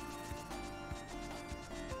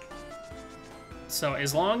 So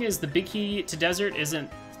as long as the big key to Desert isn't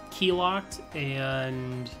key locked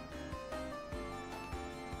and...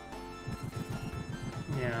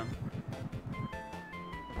 Yeah.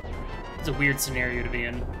 It's a weird scenario to be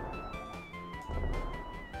in.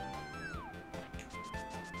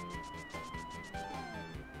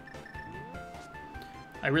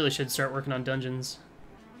 I really should start working on dungeons.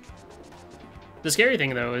 The scary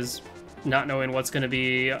thing, though, is not knowing what's going to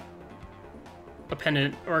be a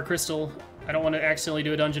pendant or a crystal. I don't want to accidentally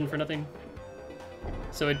do a dungeon for nothing.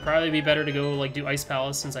 So it'd probably be better to go, like, do Ice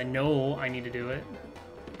Palace since I know I need to do it.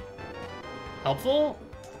 Helpful?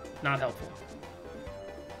 Not helpful.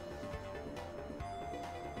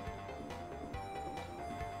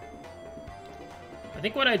 I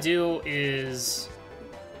think what I do is...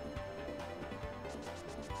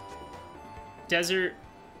 Desert,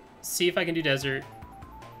 see if I can do Desert,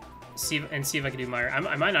 see if I can do Mire.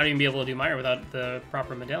 I might not even be able to do Mire without the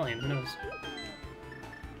proper medallion, who knows.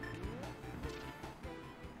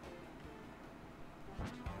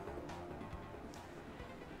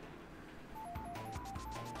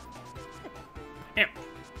 Yeah,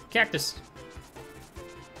 cactus.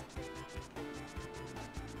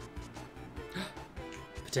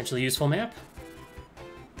 Potentially useful map.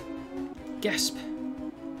 Gasp.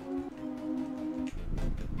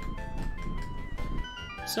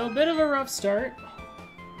 So a bit of a rough start.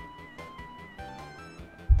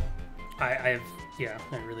 I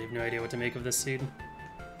really have no idea what to make of this seed.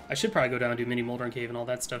 I should probably go down and do mini Moldorn Cave and all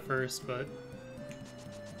that stuff first, but...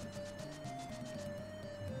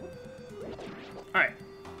 Alright.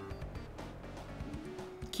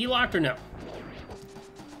 Key locked or no?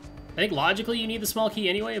 I think logically you need the small key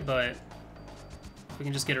anyway, but if we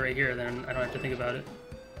can just get it right here, then I don't have to think about it.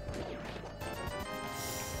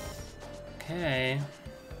 Okay.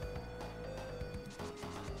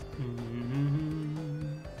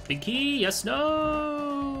 Big key, yes,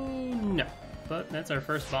 no, no. But that's our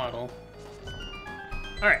first bottle.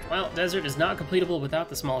 Alright, well, desert is not completable without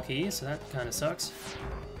the small key, so that kind of sucks.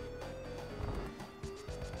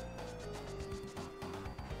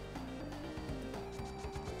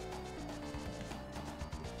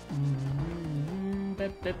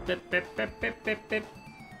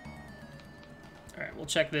 Alright, we'll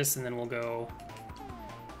check this and then we'll go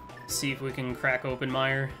see if we can crack open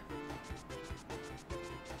Mire.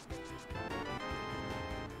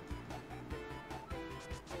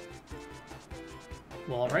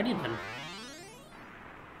 Well, alrighty then.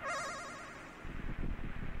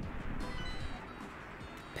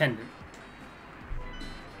 Pendant.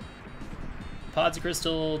 Pod's a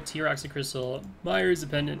crystal, T-Rock's a crystal, Mire's a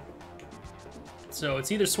pendant. So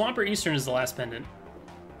it's either Swamp or Eastern is the last pendant.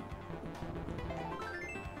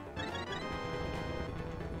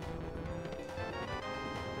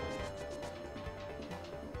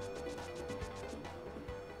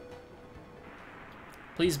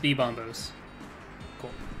 Please be Bombos.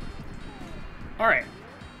 Cool. Alright.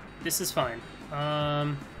 This is fine.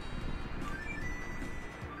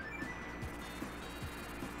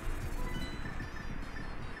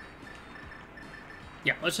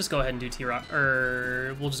 Yeah, let's just go ahead and do T-Rock,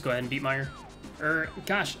 or we'll just go ahead and beat Mire. Or,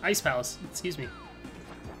 gosh, Ice Palace, excuse me.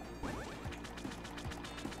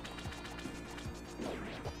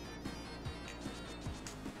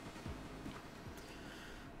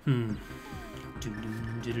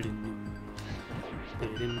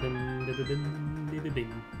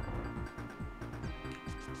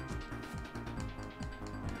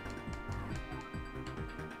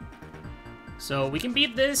 So we can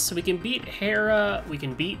beat this, we can beat Hera, we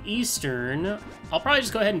can beat Eastern. I'll probably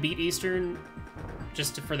just go ahead and beat Eastern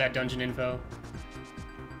just for that dungeon info.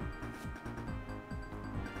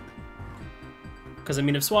 Because, I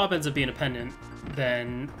mean, if Swap ends up being a pendant,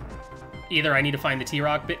 then either I need to find the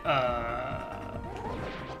T-Rock bit,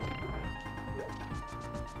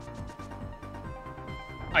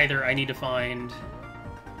 either I need to find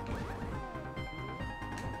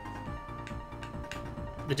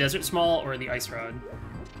the Desert Small or the Ice Rod.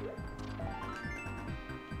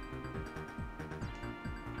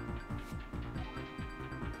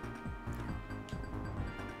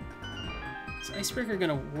 Is Icebreaker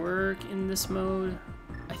gonna work in this mode?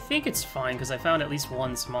 I think it's fine because I found at least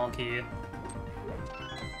one small key.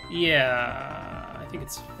 Yeah, I think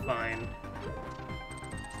it's fine.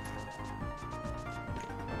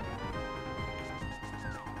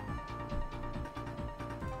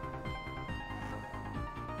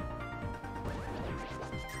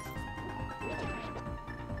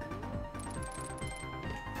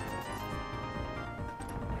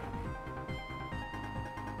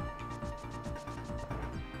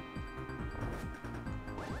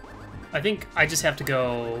 I think I just have to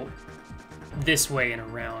go this way and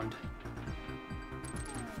around.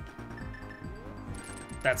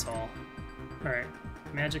 That's all. Alright.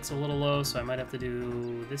 Magic's a little low, so I might have to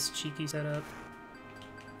do this cheeky setup.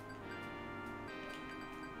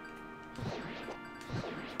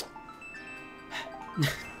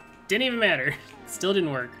 Didn't even matter. Still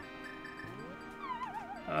didn't work.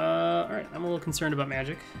 Alright, I'm a little concerned about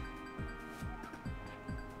magic.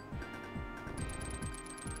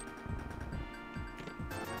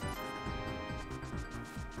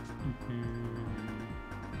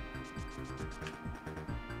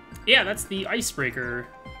 Yeah, that's the Icebreaker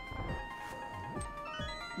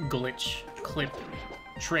glitch, clip,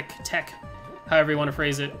 trick, tech, however you want to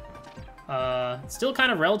phrase it. Still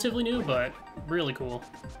kind of relatively new, but really cool.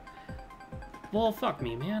 Well, fuck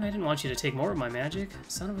me, man. I didn't want you to take more of my magic.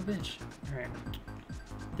 Son of a bitch. Alright.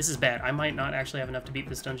 This is bad. I might not actually have enough to beat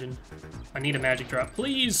this dungeon. I need a magic drop.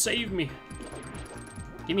 Please save me.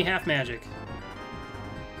 Give me half magic.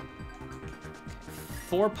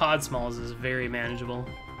 4 pod smalls is very manageable.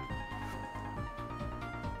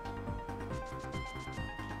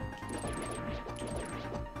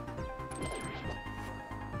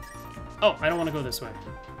 Oh, I don't want to go this way.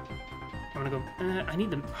 I want to go... I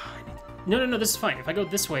need the... No, this is fine. If I go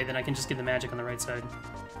this way, then I can just get the magic on the right side.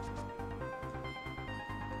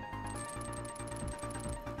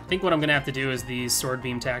 think what I'm gonna have to do is the sword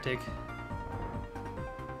beam tactic.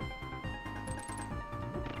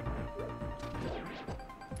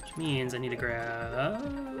 Which means I need to grab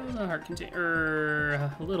a heart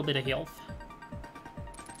container, a little bit of health.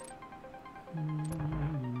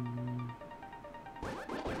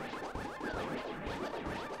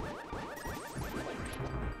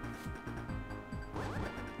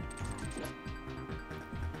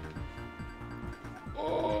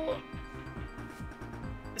 Oh,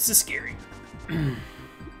 this is scary.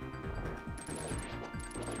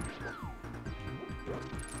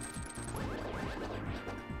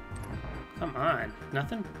 Come on,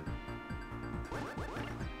 nothing?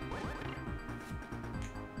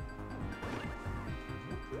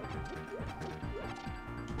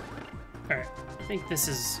 Alright, I think this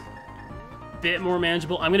is a bit more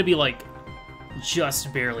manageable. I'm gonna be like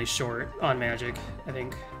just barely short on magic, I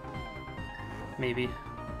think. Maybe.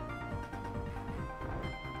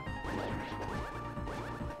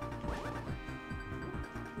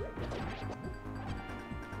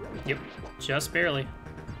 Yep, just barely.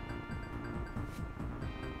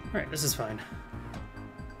 Alright, this is fine.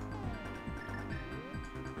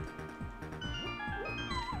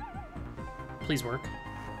 Please work.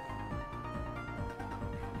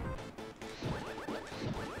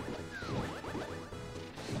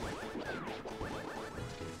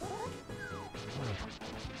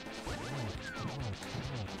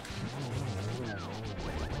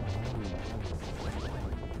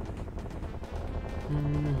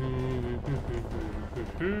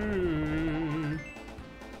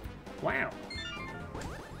 Wow.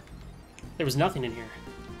 There was nothing in here.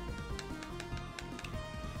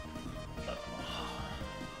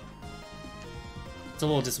 It's a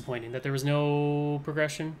little disappointing that there was no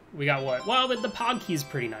progression. We got what? Well, the pod key's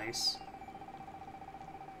pretty nice.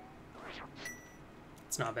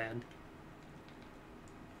 It's not bad.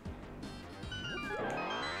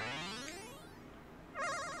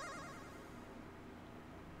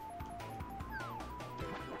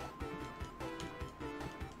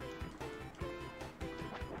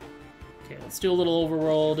 Okay, let's do a little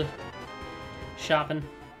overworld shopping.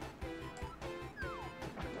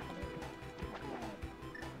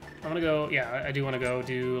 I'm gonna go, yeah, I do want to go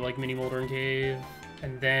do like Mini Moldering Cave,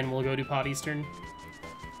 and then we'll go do Pod Eastern.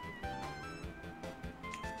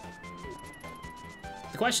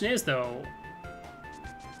 The question is, though,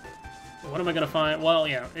 what am I gonna find? Well,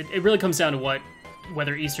 yeah, it really comes down to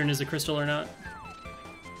whether Eastern is a crystal or not.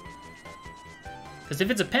 Because if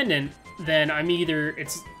it's a pendant, then I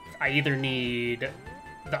either need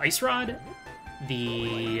the Ice Rod,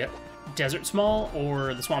 the Desert Small,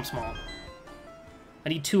 or the Swamp Small. I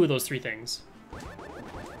need 2 of those 3 things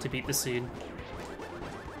to beat the seed.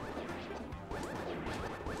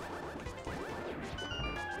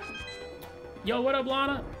 Yo, what up,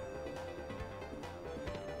 Lana?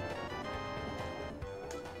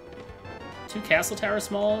 Two Castle Tower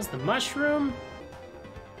Smalls, the Mushroom.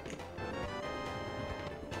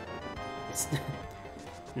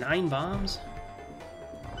 9 bombs.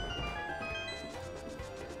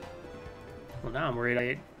 Well, now I'm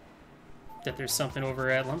worried that there's something over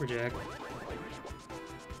at Lumberjack.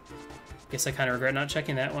 Guess I kind of regret not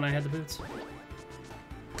checking that when I had the boots.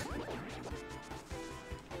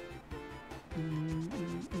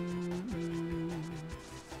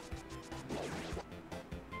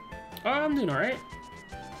 Oh, I'm doing alright.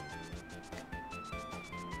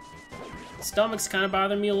 Stomach's kind of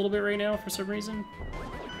bothering me a little bit right now for some reason.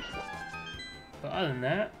 But other than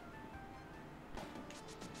that...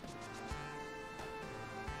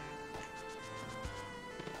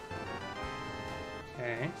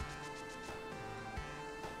 Okay.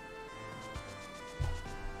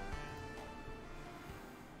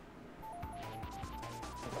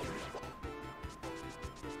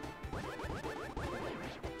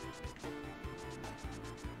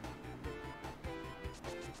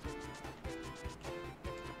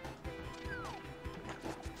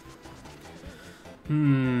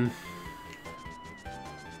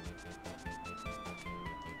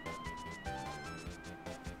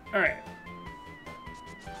 Alright.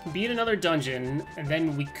 Beat another dungeon, and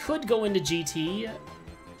then we could go into GT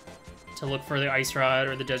to look for the Ice Rod,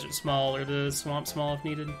 or the Desert Small, or the Swamp Small if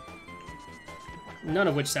needed. None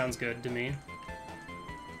of which sounds good to me.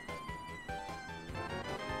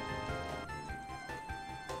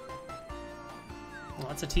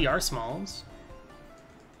 Lots of TR Smalls.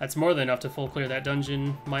 That's more than enough to full clear that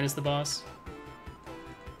dungeon, minus the boss.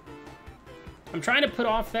 I'm trying to put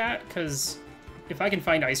off that, because if I can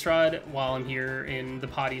find Ice Rod while I'm here in the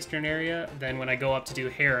Pod Eastern area, then when I go up to do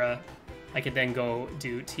Hera, I could then go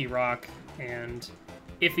do T-Rock and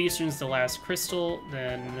If Eastern's the last crystal,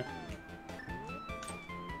 then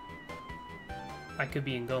I could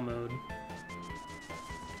be in go mode.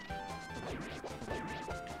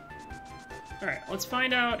 Alright, let's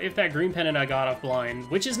find out if that green pendant I got off blind,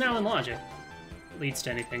 which is now in logic, leads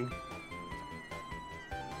to anything.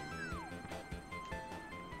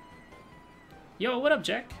 Yo, what up,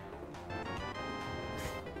 Jack?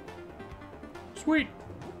 Sweet!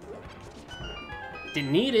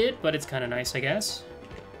 Didn't need it, but it's kind of nice, I guess.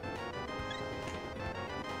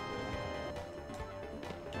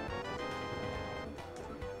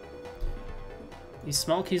 These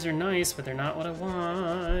small keys are nice, but they're not what I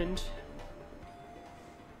want.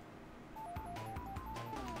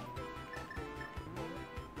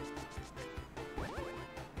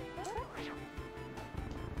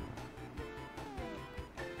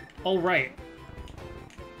 Oh, right.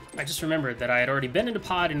 I just remembered that I had already been into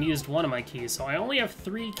pod and used one of my keys, so I only have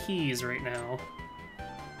 3 keys right now.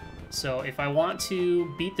 So if I want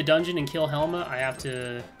to beat the dungeon and kill Helma, I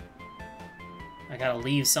gotta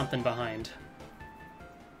leave something behind.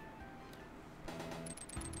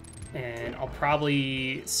 And I'll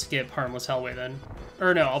probably skip Harmless Hellway then.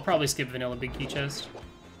 Or no, I'll probably skip Vanilla Big Key Chest.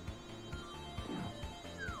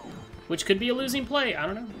 Which could be a losing play, I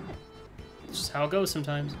don't know. It's just how it goes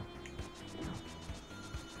sometimes.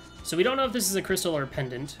 So we don't know if this is a crystal or a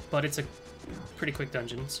pendant, but it's a pretty quick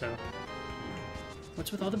dungeon, so...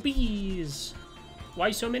 What's with all the bees?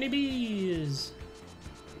 Why so many bees?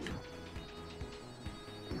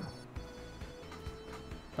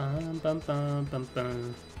 Bum, bum, bum, bum,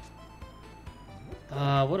 bum.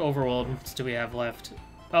 What overworlds do we have left?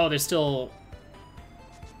 Oh, there's still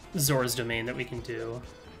Zora's Domain that we can do.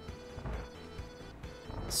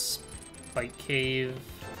 Spike Cave.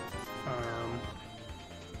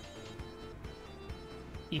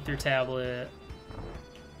 Ether Tablet.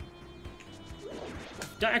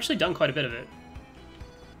 Actually done quite a bit of it.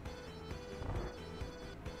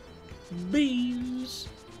 Bees!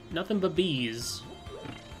 Nothing but bees.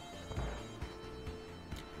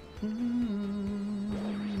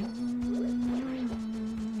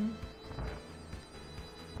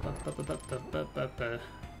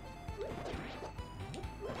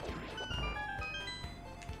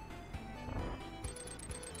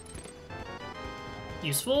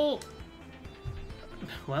 Useful?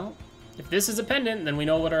 Well, if this is a pendant, then we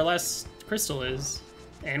know what our last crystal is,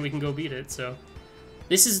 and we can go beat it, so...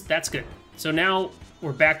 That's good. So now,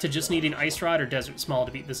 we're back to just needing Ice Rod or Desert Small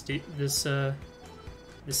to beat this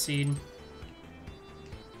seed.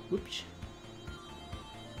 Whoops.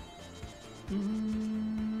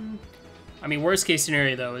 I mean, worst case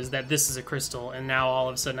scenario, though, is that this is a crystal, and now all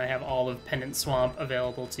of a sudden I have all of Pendant Swamp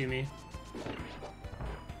available to me.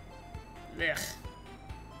 Ugh.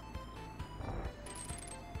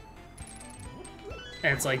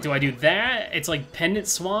 And it's like, do I do that? It's like Pendant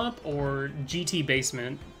Swamp or GT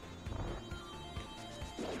Basement.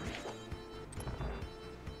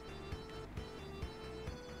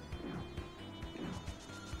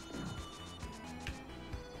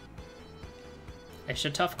 It's a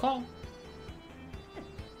tough call.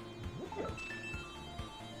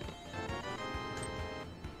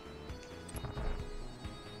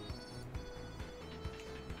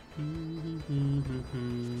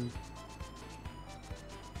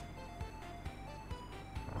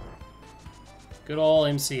 Good ol'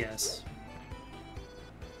 MCS.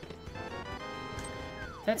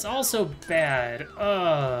 That's also bad.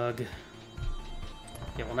 Ugh.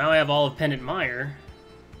 Okay, well now I have all of Pendant Mire.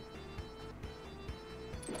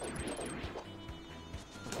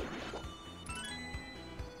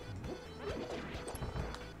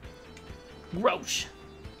 Roche.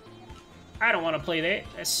 I don't want to play that.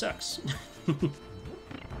 That sucks.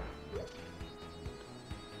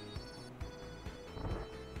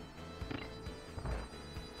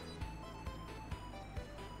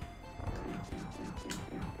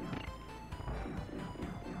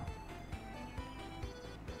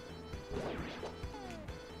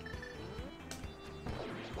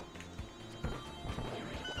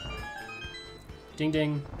 Ding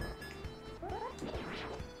ding.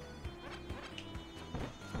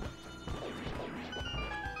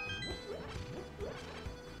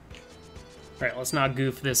 Alright, let's not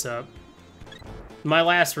goof this up. My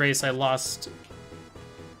last race I lost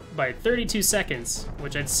by 32 seconds,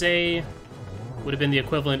 which I'd say would have been the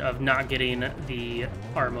equivalent of not getting the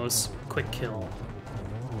Armos quick kill.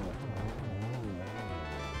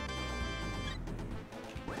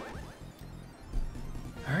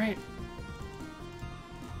 Alright.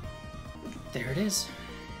 There it is.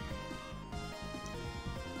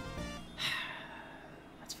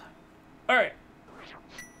 That's fine. Alright.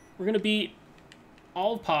 We're gonna beat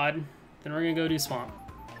Olive Pod, then we're gonna go do Swamp.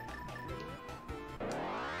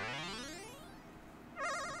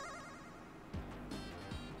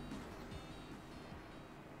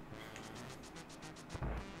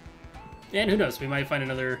 And who knows, we might find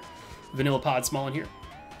another vanilla pod small in here.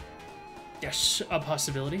 Yes, a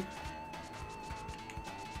possibility.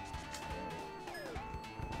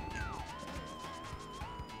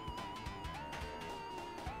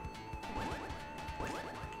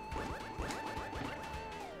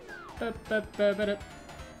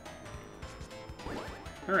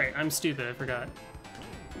 Alright, I'm stupid, I forgot.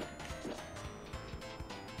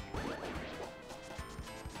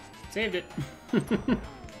 Saved it.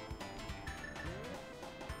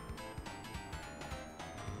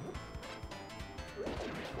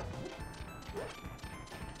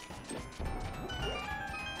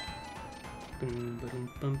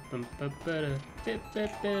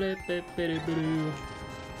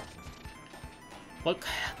 What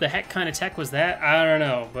the heck kind of tech was that? I don't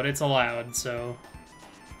know, but it's allowed, so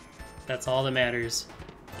that's all that matters.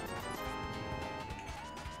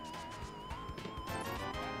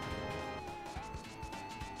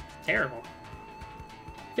 Terrible.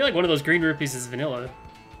 I feel like one of those green rupees is vanilla.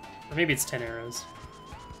 Or maybe it's 10 arrows.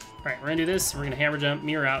 Alright, we're gonna do this. We're gonna hammer jump,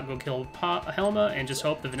 mirror out, go kill Helma, and just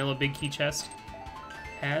hope the vanilla big key chest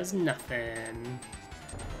has nothing.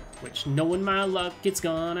 Which, knowing my luck, it's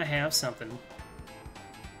gonna have something.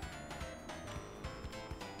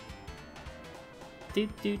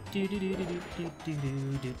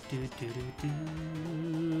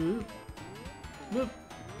 Whoop.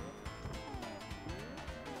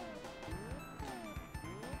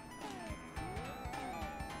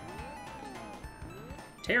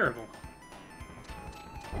 Terrible.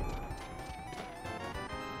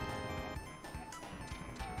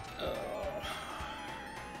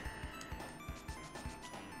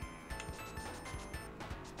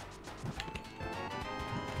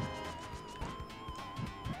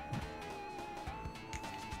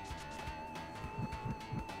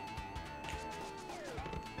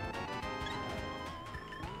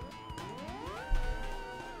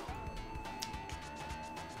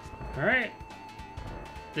 All right.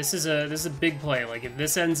 This is a big play. Like, if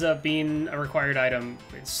this ends up being a required item,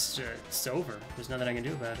 it's over. There's nothing I can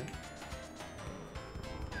do about it.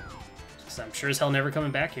 Just, I'm sure as hell never coming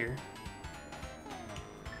back here.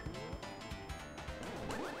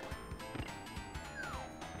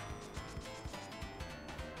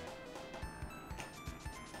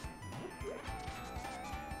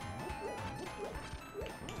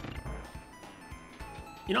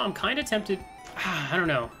 You know, I'm kind of tempted. I don't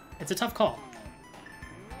know. It's a tough call.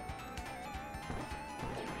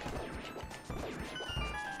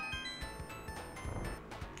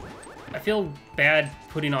 I feel bad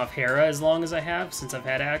putting off Hera as long as I have, since I've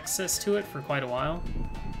had access to it for quite a while.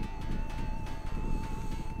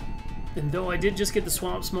 And though I did just get the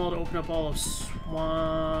Swamp Small to open up all of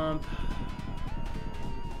Swamp...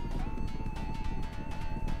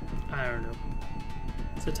 I don't know.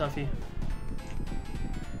 It's a toughie.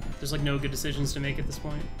 There's like no good decisions to make at this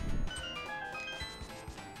point.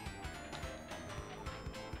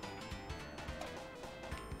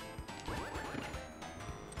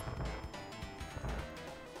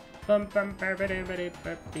 Bum bum ba ba da ba da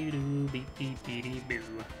ba dee doo beep beep dee dee boo.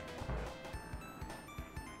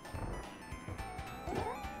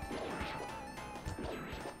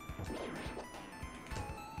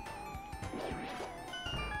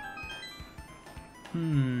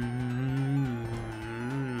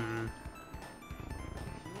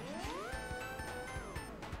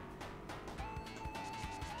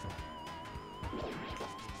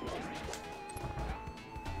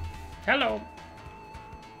 Hello.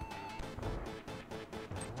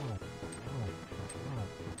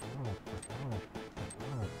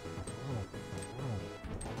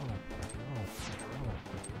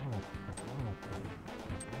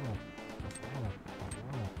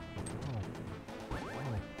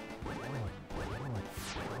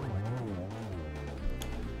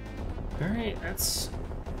 Alright, that's...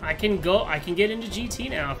 I can get into GT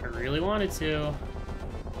now if I really wanted to.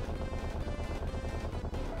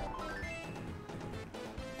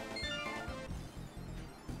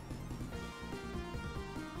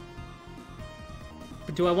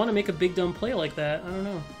 But do I want to make a big dumb play like that? I don't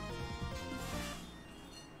know.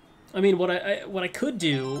 I mean, what I could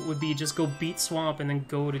do would be just go beat Swamp and then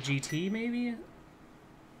go to GT, maybe?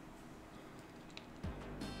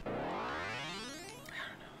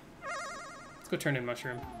 Go turn in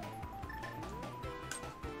Mushroom.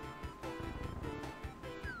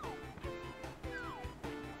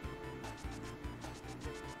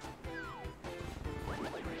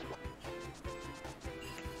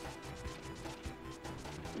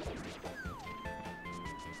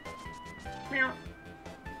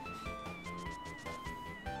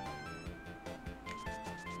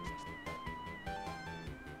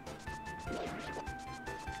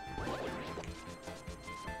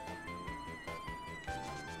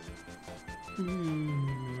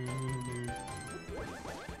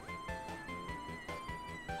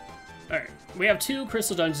 Alright, we have 2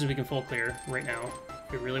 crystal dungeons we can full clear right now,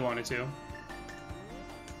 if we really wanted to.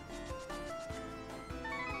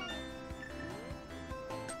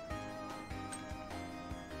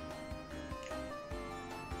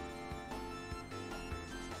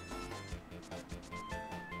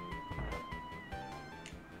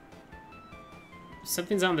 If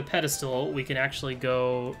something's on the pedestal, we can actually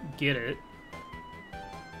go get it.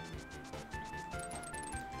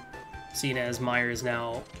 Seeing as Meyer is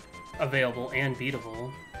now available and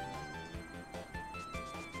beatable.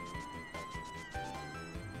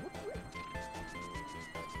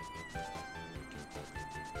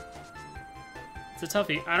 It's a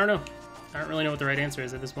toughie. I don't know. I don't really know what the right answer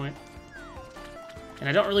is at this point. And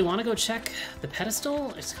I don't really want to go check the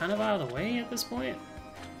pedestal. It's kind of out of the way at this point.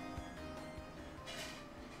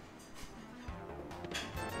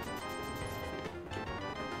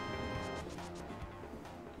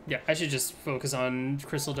 Yeah, I should just focus on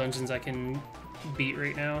crystal dungeons I can beat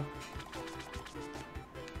right now.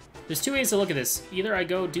 There's 2 ways to look at this. Either I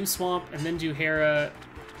go do Swamp and then do Hera.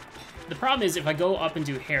 The problem is if I go up and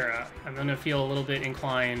do Hera, I'm gonna feel a little bit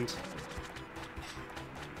inclined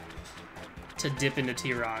to dip into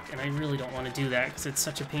T-Rock, and I really don't want to do that because it's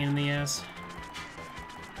such a pain in the ass.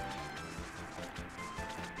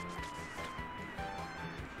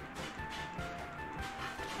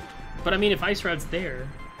 But I mean, if Ice Rod's there...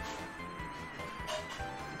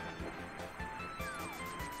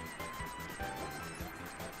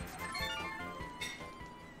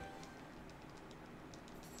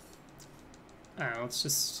 I don't know, let's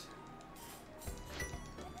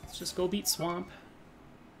just go beat Swamp.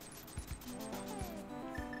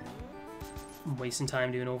 I'm wasting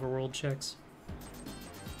time doing overworld checks.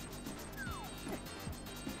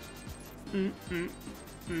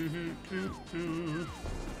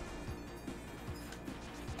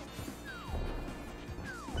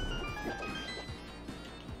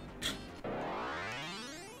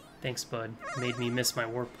 Thanks, bud. Made me miss my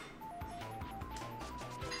warp.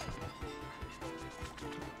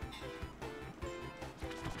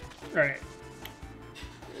 Alright.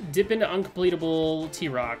 Dip into uncompletable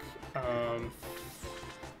T-Rock.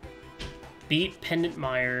 Beat Pendant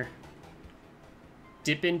Mire.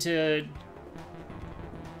 Dip into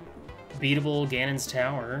beatable Ganon's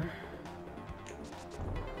Tower.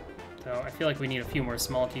 So I feel like we need a few more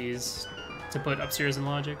small keys to put upstairs in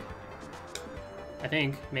Logic. I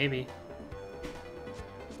think, maybe.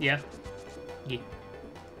 Yeah. Yeah.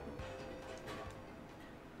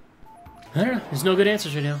 I don't know. There's no good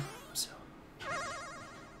answers right now. So.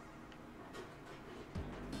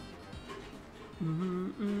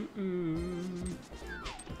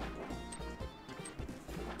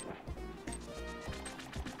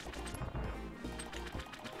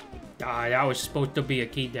 Ah, that was supposed to be a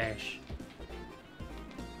key dash.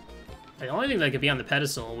 The only thing that could be on the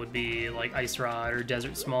pedestal would be like Ice Rod or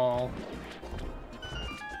Desert Small.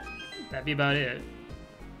 That'd be about it.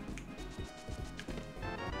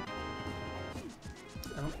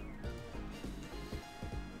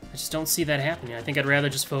 I just don't see that happening. I think I'd rather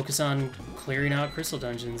just focus on clearing out crystal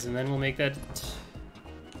dungeons, and then we'll make that...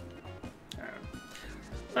 I don't know.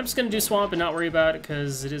 I'm just gonna do Swamp and not worry about it,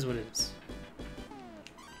 because it is what it is.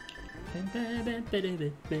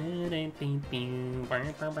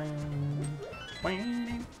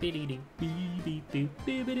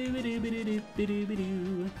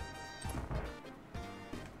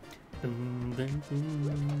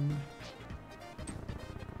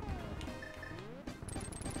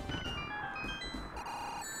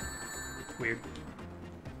 Weird.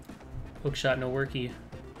 Hookshot, no worky.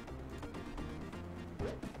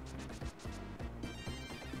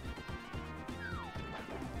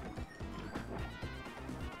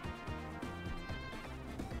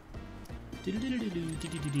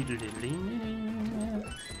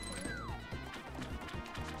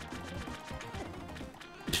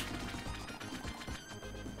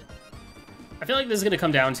 I feel like this is gonna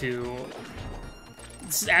come down to...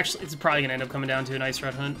 It's probably gonna end up coming down to an Ice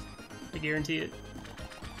Rod hunt. I guarantee it.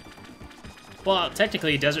 Well,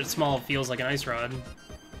 technically, Desert Small feels like an Ice Rod.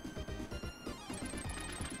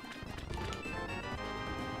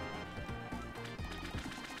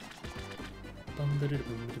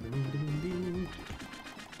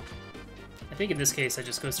 I think in this case, I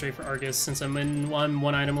just go straight for Argus since I'm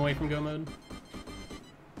one item away from go mode.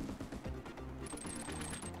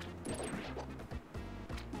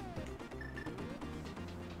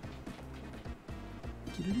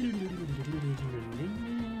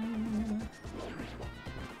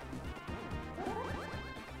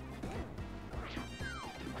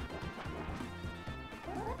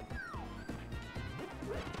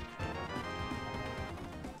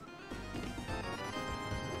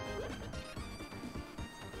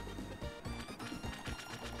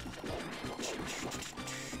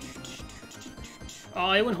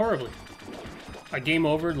 Oh, it went horribly. I game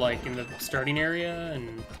overed like in the starting area,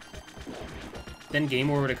 and then game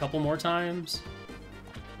overed a couple more times,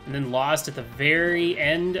 and then lost at the very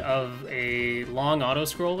end of a long auto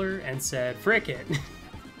scroller and said, "Frick it."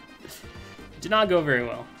 Did not go very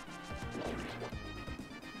well.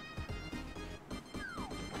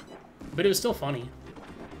 But it was still funny.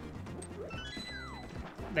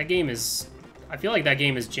 That game is... I feel like that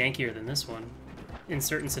game is jankier than this one in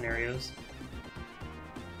certain scenarios.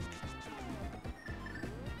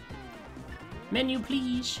 Menu,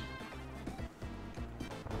 please.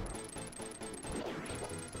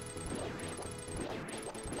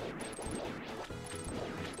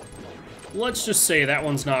 Let's just say that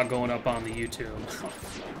one's not going up on the YouTube.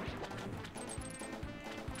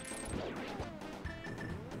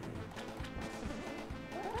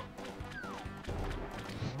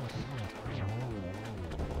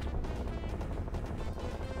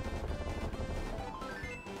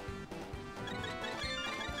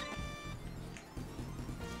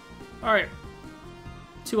 Alright.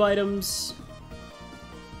 2 items.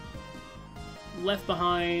 Left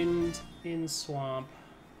behind in swamp.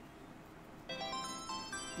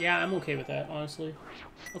 Yeah, I'm okay with that, honestly.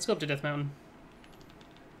 Let's go up to Death Mountain.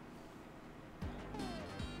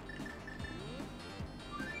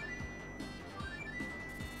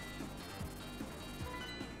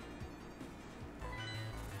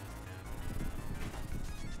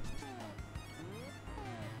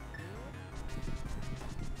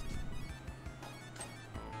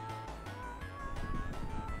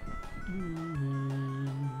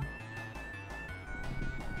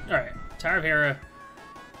 Alright, Tower of Hera.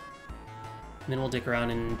 And then we'll dick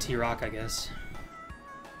around in T-Rock, I guess.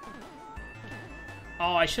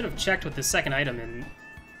 Oh, I should have checked what the second item in...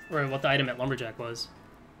 or what the item at Lumberjack was.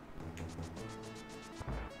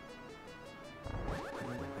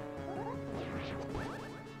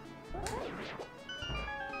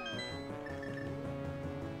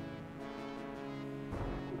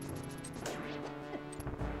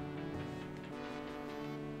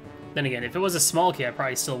 Then again, if it was a small key, I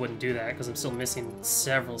probably still wouldn't do that, because I'm still missing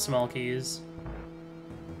several small keys.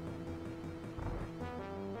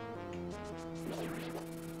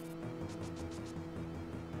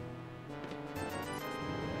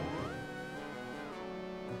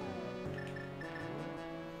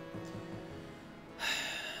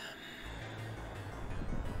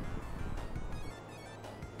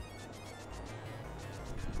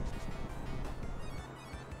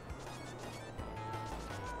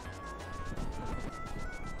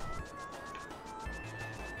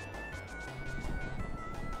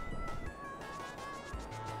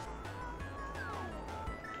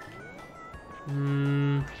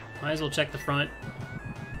 Might as well check the front.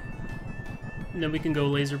 And then we can go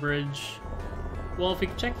Laser Bridge. Well, if we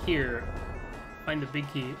can check here, find the big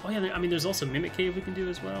key. Oh yeah, I mean, there's also Mimic Cave we can do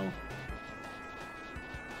as well.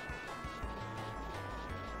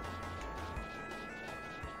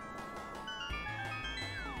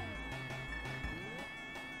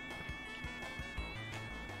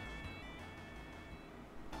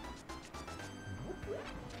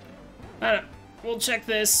 We'll check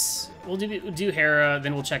this. We'll do Hera,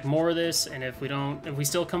 then we'll check more of this, and if we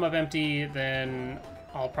still come up empty, then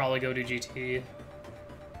I'll probably go to GT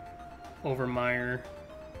over Meyer.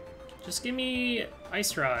 Just give me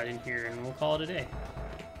Ice Rod in here, and we'll call it a day.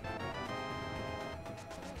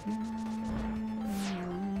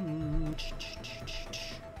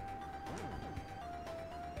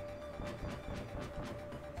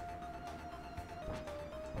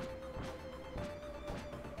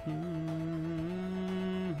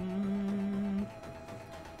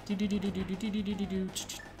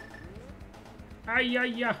 Ay,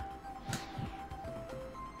 ay, ay.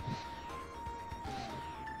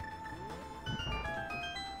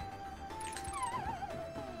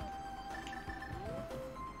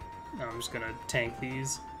 No, I'm just gonna tank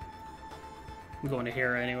these. I'm going to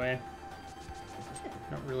Hera anyway.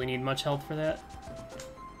 Don't really need much health for that.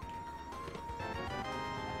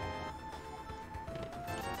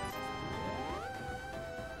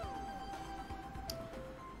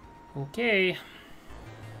 Okay.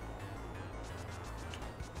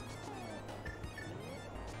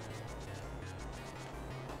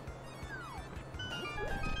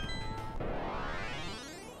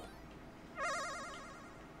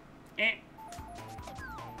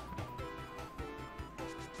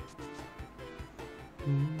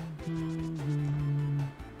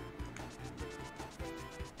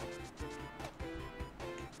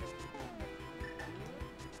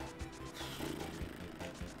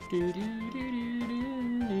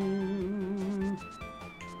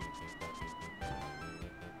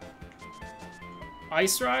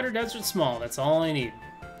 Ice Rod or Desert Small, that's all I need.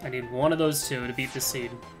 I need one of those two to beat the seed.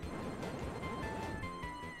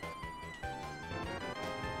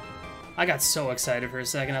 I got so excited for a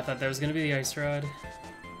second, I thought that was going to be the Ice Rod.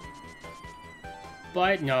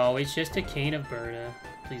 But no, it's just a cane of Burna.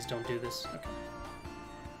 Please don't do this. Okay.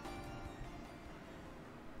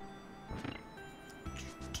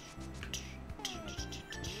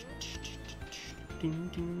 Ding,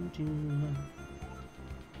 ding, ding.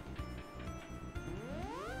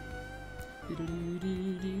 Do, do,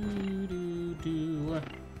 do, do, do, do.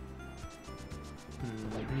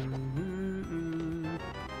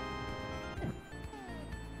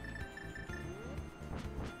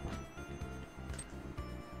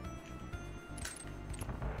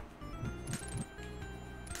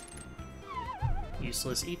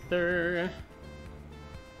 Useless ether.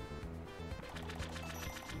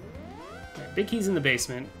 Right, big key's in the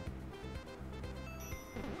basement.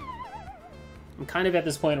 I'm kind of at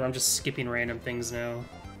this point where I'm just skipping random things now.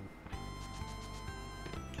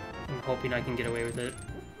 I'm hoping I can get away with it.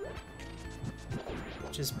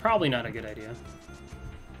 Which is probably not a good idea.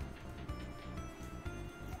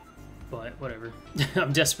 But whatever.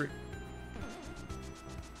 I'm desperate.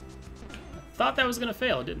 I thought that was gonna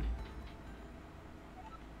fail, it didn't.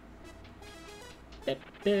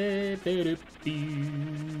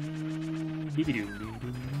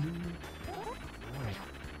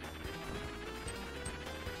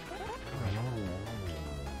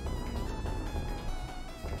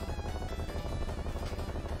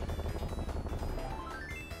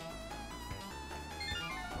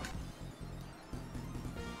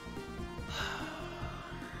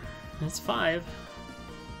 That's 5.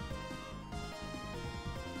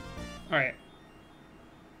 Alright.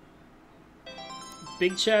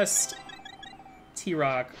 Big chest,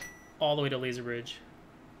 T-Rock, all the way to Laser Bridge.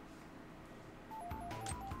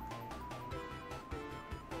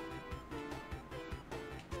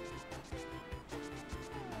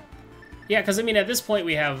 Yeah, because I mean, at this point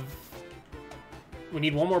we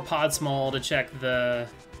need one more pod small to check the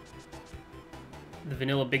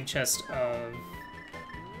vanilla big chest of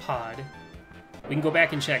pod. We can go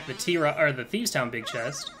back and check the T-Rock or the Thieves Town big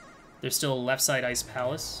chest. There's still left side Ice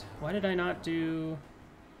Palace. Why did I not do?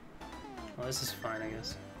 Well, this is fine, I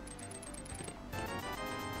guess.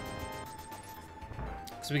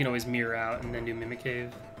 So we can always mirror out and then do Mimic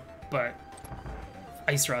Cave. But if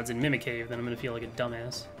Ice Rod's in Mimic Cave, then I'm gonna feel like a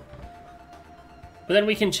dumbass. But then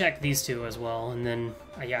we can check these two as well, and then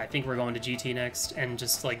yeah, I think we're going to GT next, and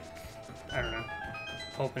just like, I don't know,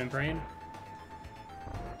 hoping and praying.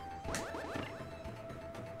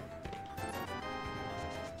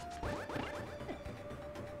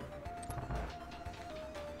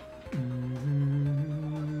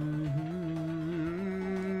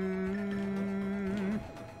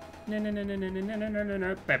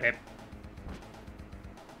 No. Bap, bap.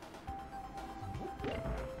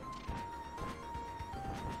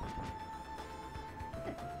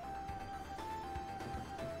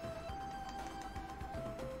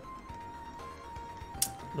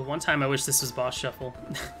 The one time I wish this was boss shuffle.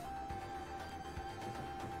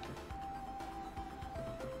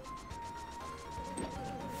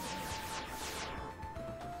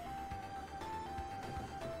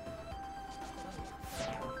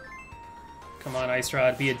 Come on, Ice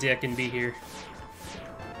Rod, be a dick and be here.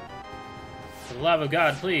 For the love of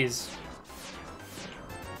God, please.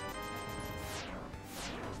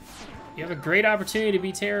 You have a great opportunity to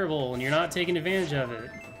be terrible, and you're not taking advantage of it.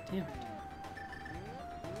 Damn it.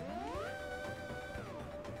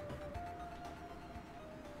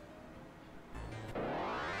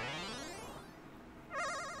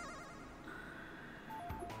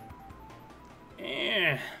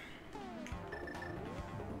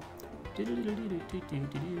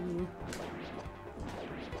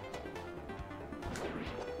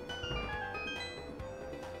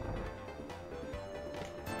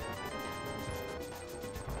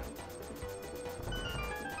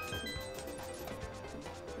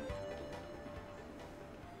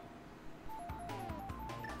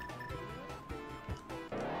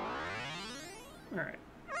 Alright.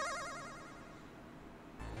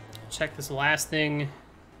 Check this last thing.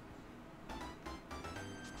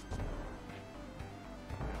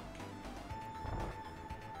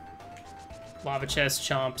 Lava chest,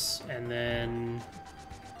 chomps, and then...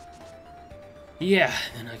 yeah,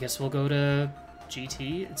 then I guess we'll go to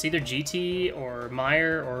GT. It's either GT or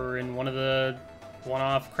Mire or in one of the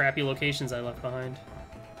one-off crappy locations I left behind.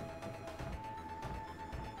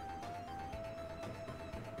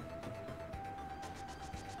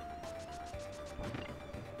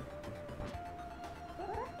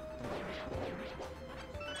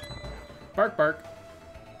 Bark, bark.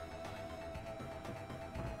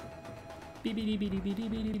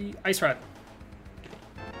 Ice Rod.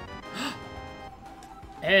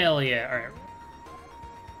 Hell yeah. Alright.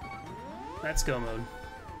 That's go mode.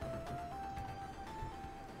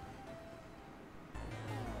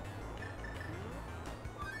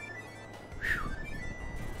 Whew.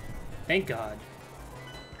 Thank God.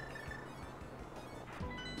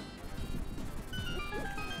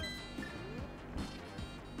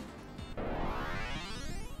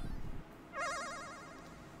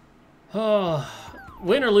 Oh,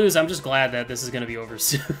 win or lose, I'm just glad that this is going to be over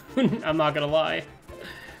soon. I'm not going to lie.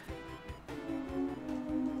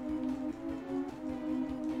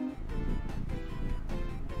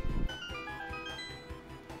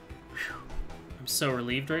 Whew. I'm so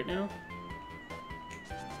relieved right now.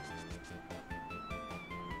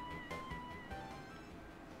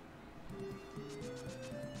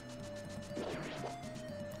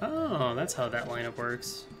 Oh, that's how that lineup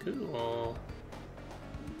works. Cool.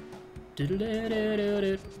 Dude,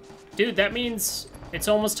 that means it's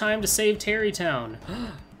almost time to save Terrytown.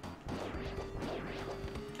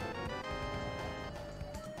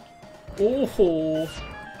 Oh,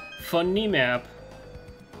 funny map.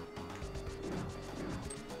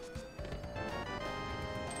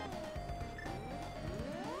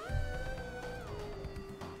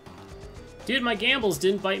 Dude, my gambles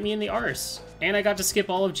didn't bite me in the arse. And I got to skip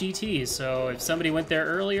all of GT, so if somebody went there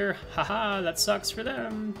earlier, haha, that sucks for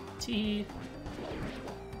them. Tee.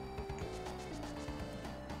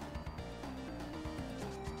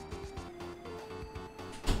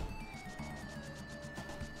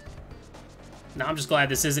 Now I'm just glad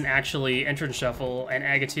this isn't actually Entrance Shuffle, and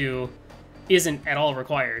Agatu isn't at all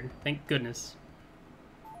required. Thank goodness.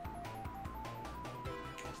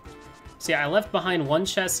 So yeah, I left behind one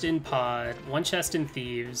chest in Pod, one chest in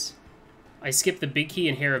Thieves. I skipped the big key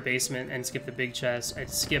in Hera Basement and skipped the big chest. I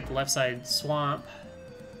skipped left side Swamp.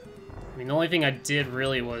 I mean, the only thing I did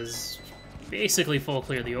really was basically full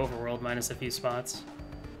clear the overworld minus a few spots.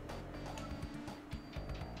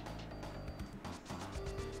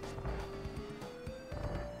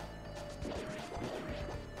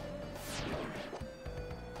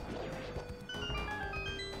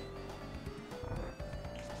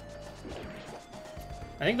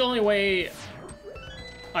 I think the only way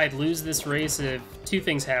I'd lose this race if two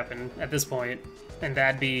things happen at this point, and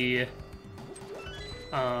that'd be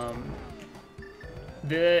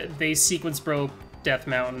they sequence broke Death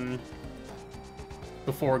Mountain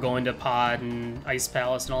before going to Pod and Ice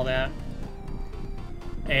Palace and all that,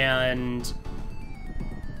 and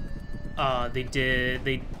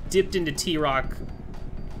they dipped into T-Rock.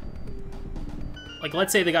 Like,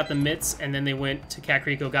 let's say they got the mitts and then they went to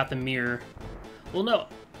Kakariko, got the mirror. Well, no.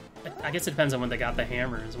 I guess it depends on when they got the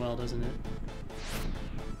hammer as well, doesn't it?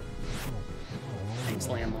 Thanks,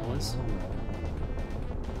 Landless.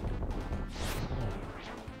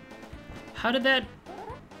 How did that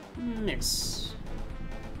miss?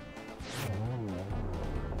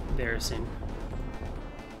 Embarrassing.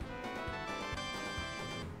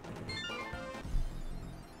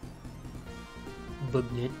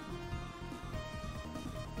 Bubnit.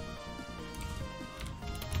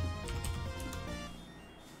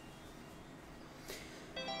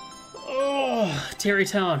 Oh,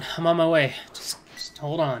 Terrytown, I'm on my way. Just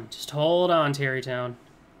hold on. Just hold on, Terrytown.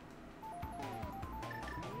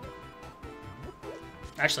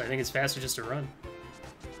 Actually, I think it's faster just to run.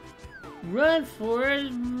 Run,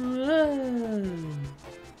 Forrest, run!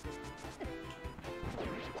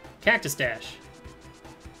 Cactus Dash.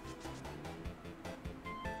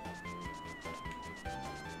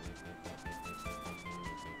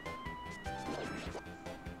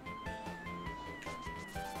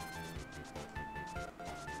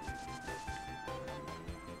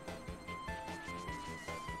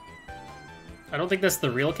 I don't think that's the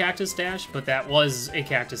real Cactus Dash, but that was a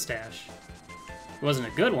Cactus Dash. It wasn't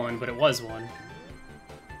a good one, but it was one.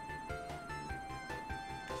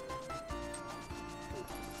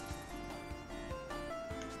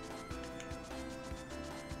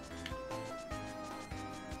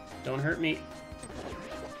 Don't hurt me.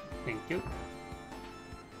 Thank you.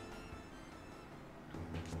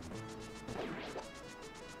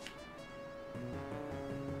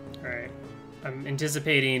 Alright. I'm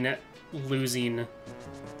anticipating losing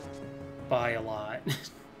by a lot.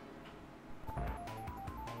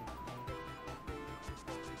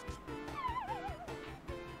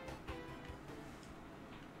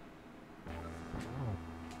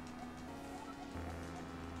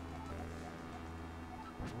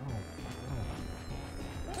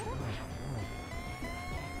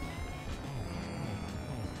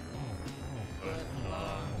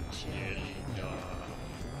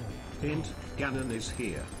 Hint, Ganon is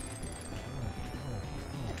here.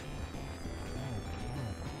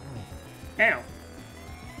 Ow.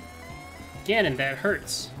 Ganon, that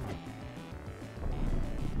hurts.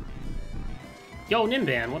 Yo,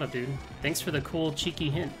 Nimban, what up, dude? Thanks for the cool, cheeky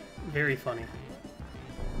hint. Very funny.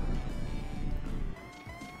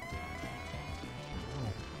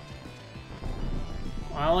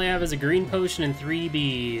 All I have is a green potion and 3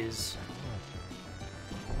 bees.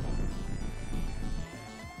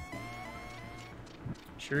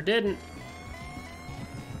 Sure didn't.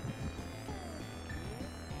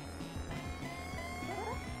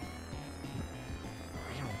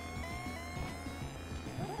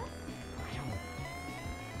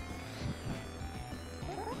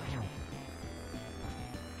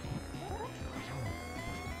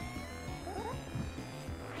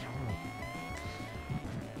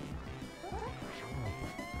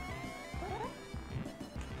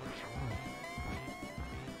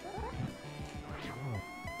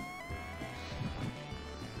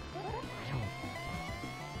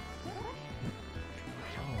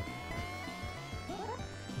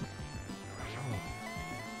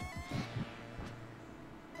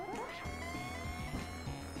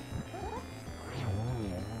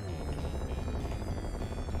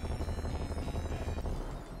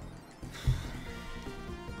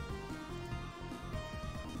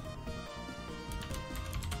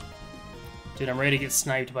 Dude, I'm ready to get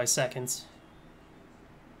sniped by seconds.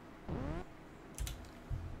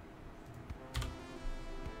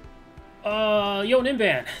 Yo,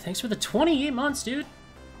 Nimban, thanks for the 28 months, dude.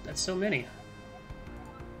 That's so many.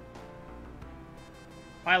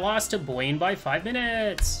 I lost to Blaine by 5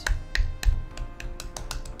 minutes.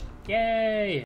 Yay.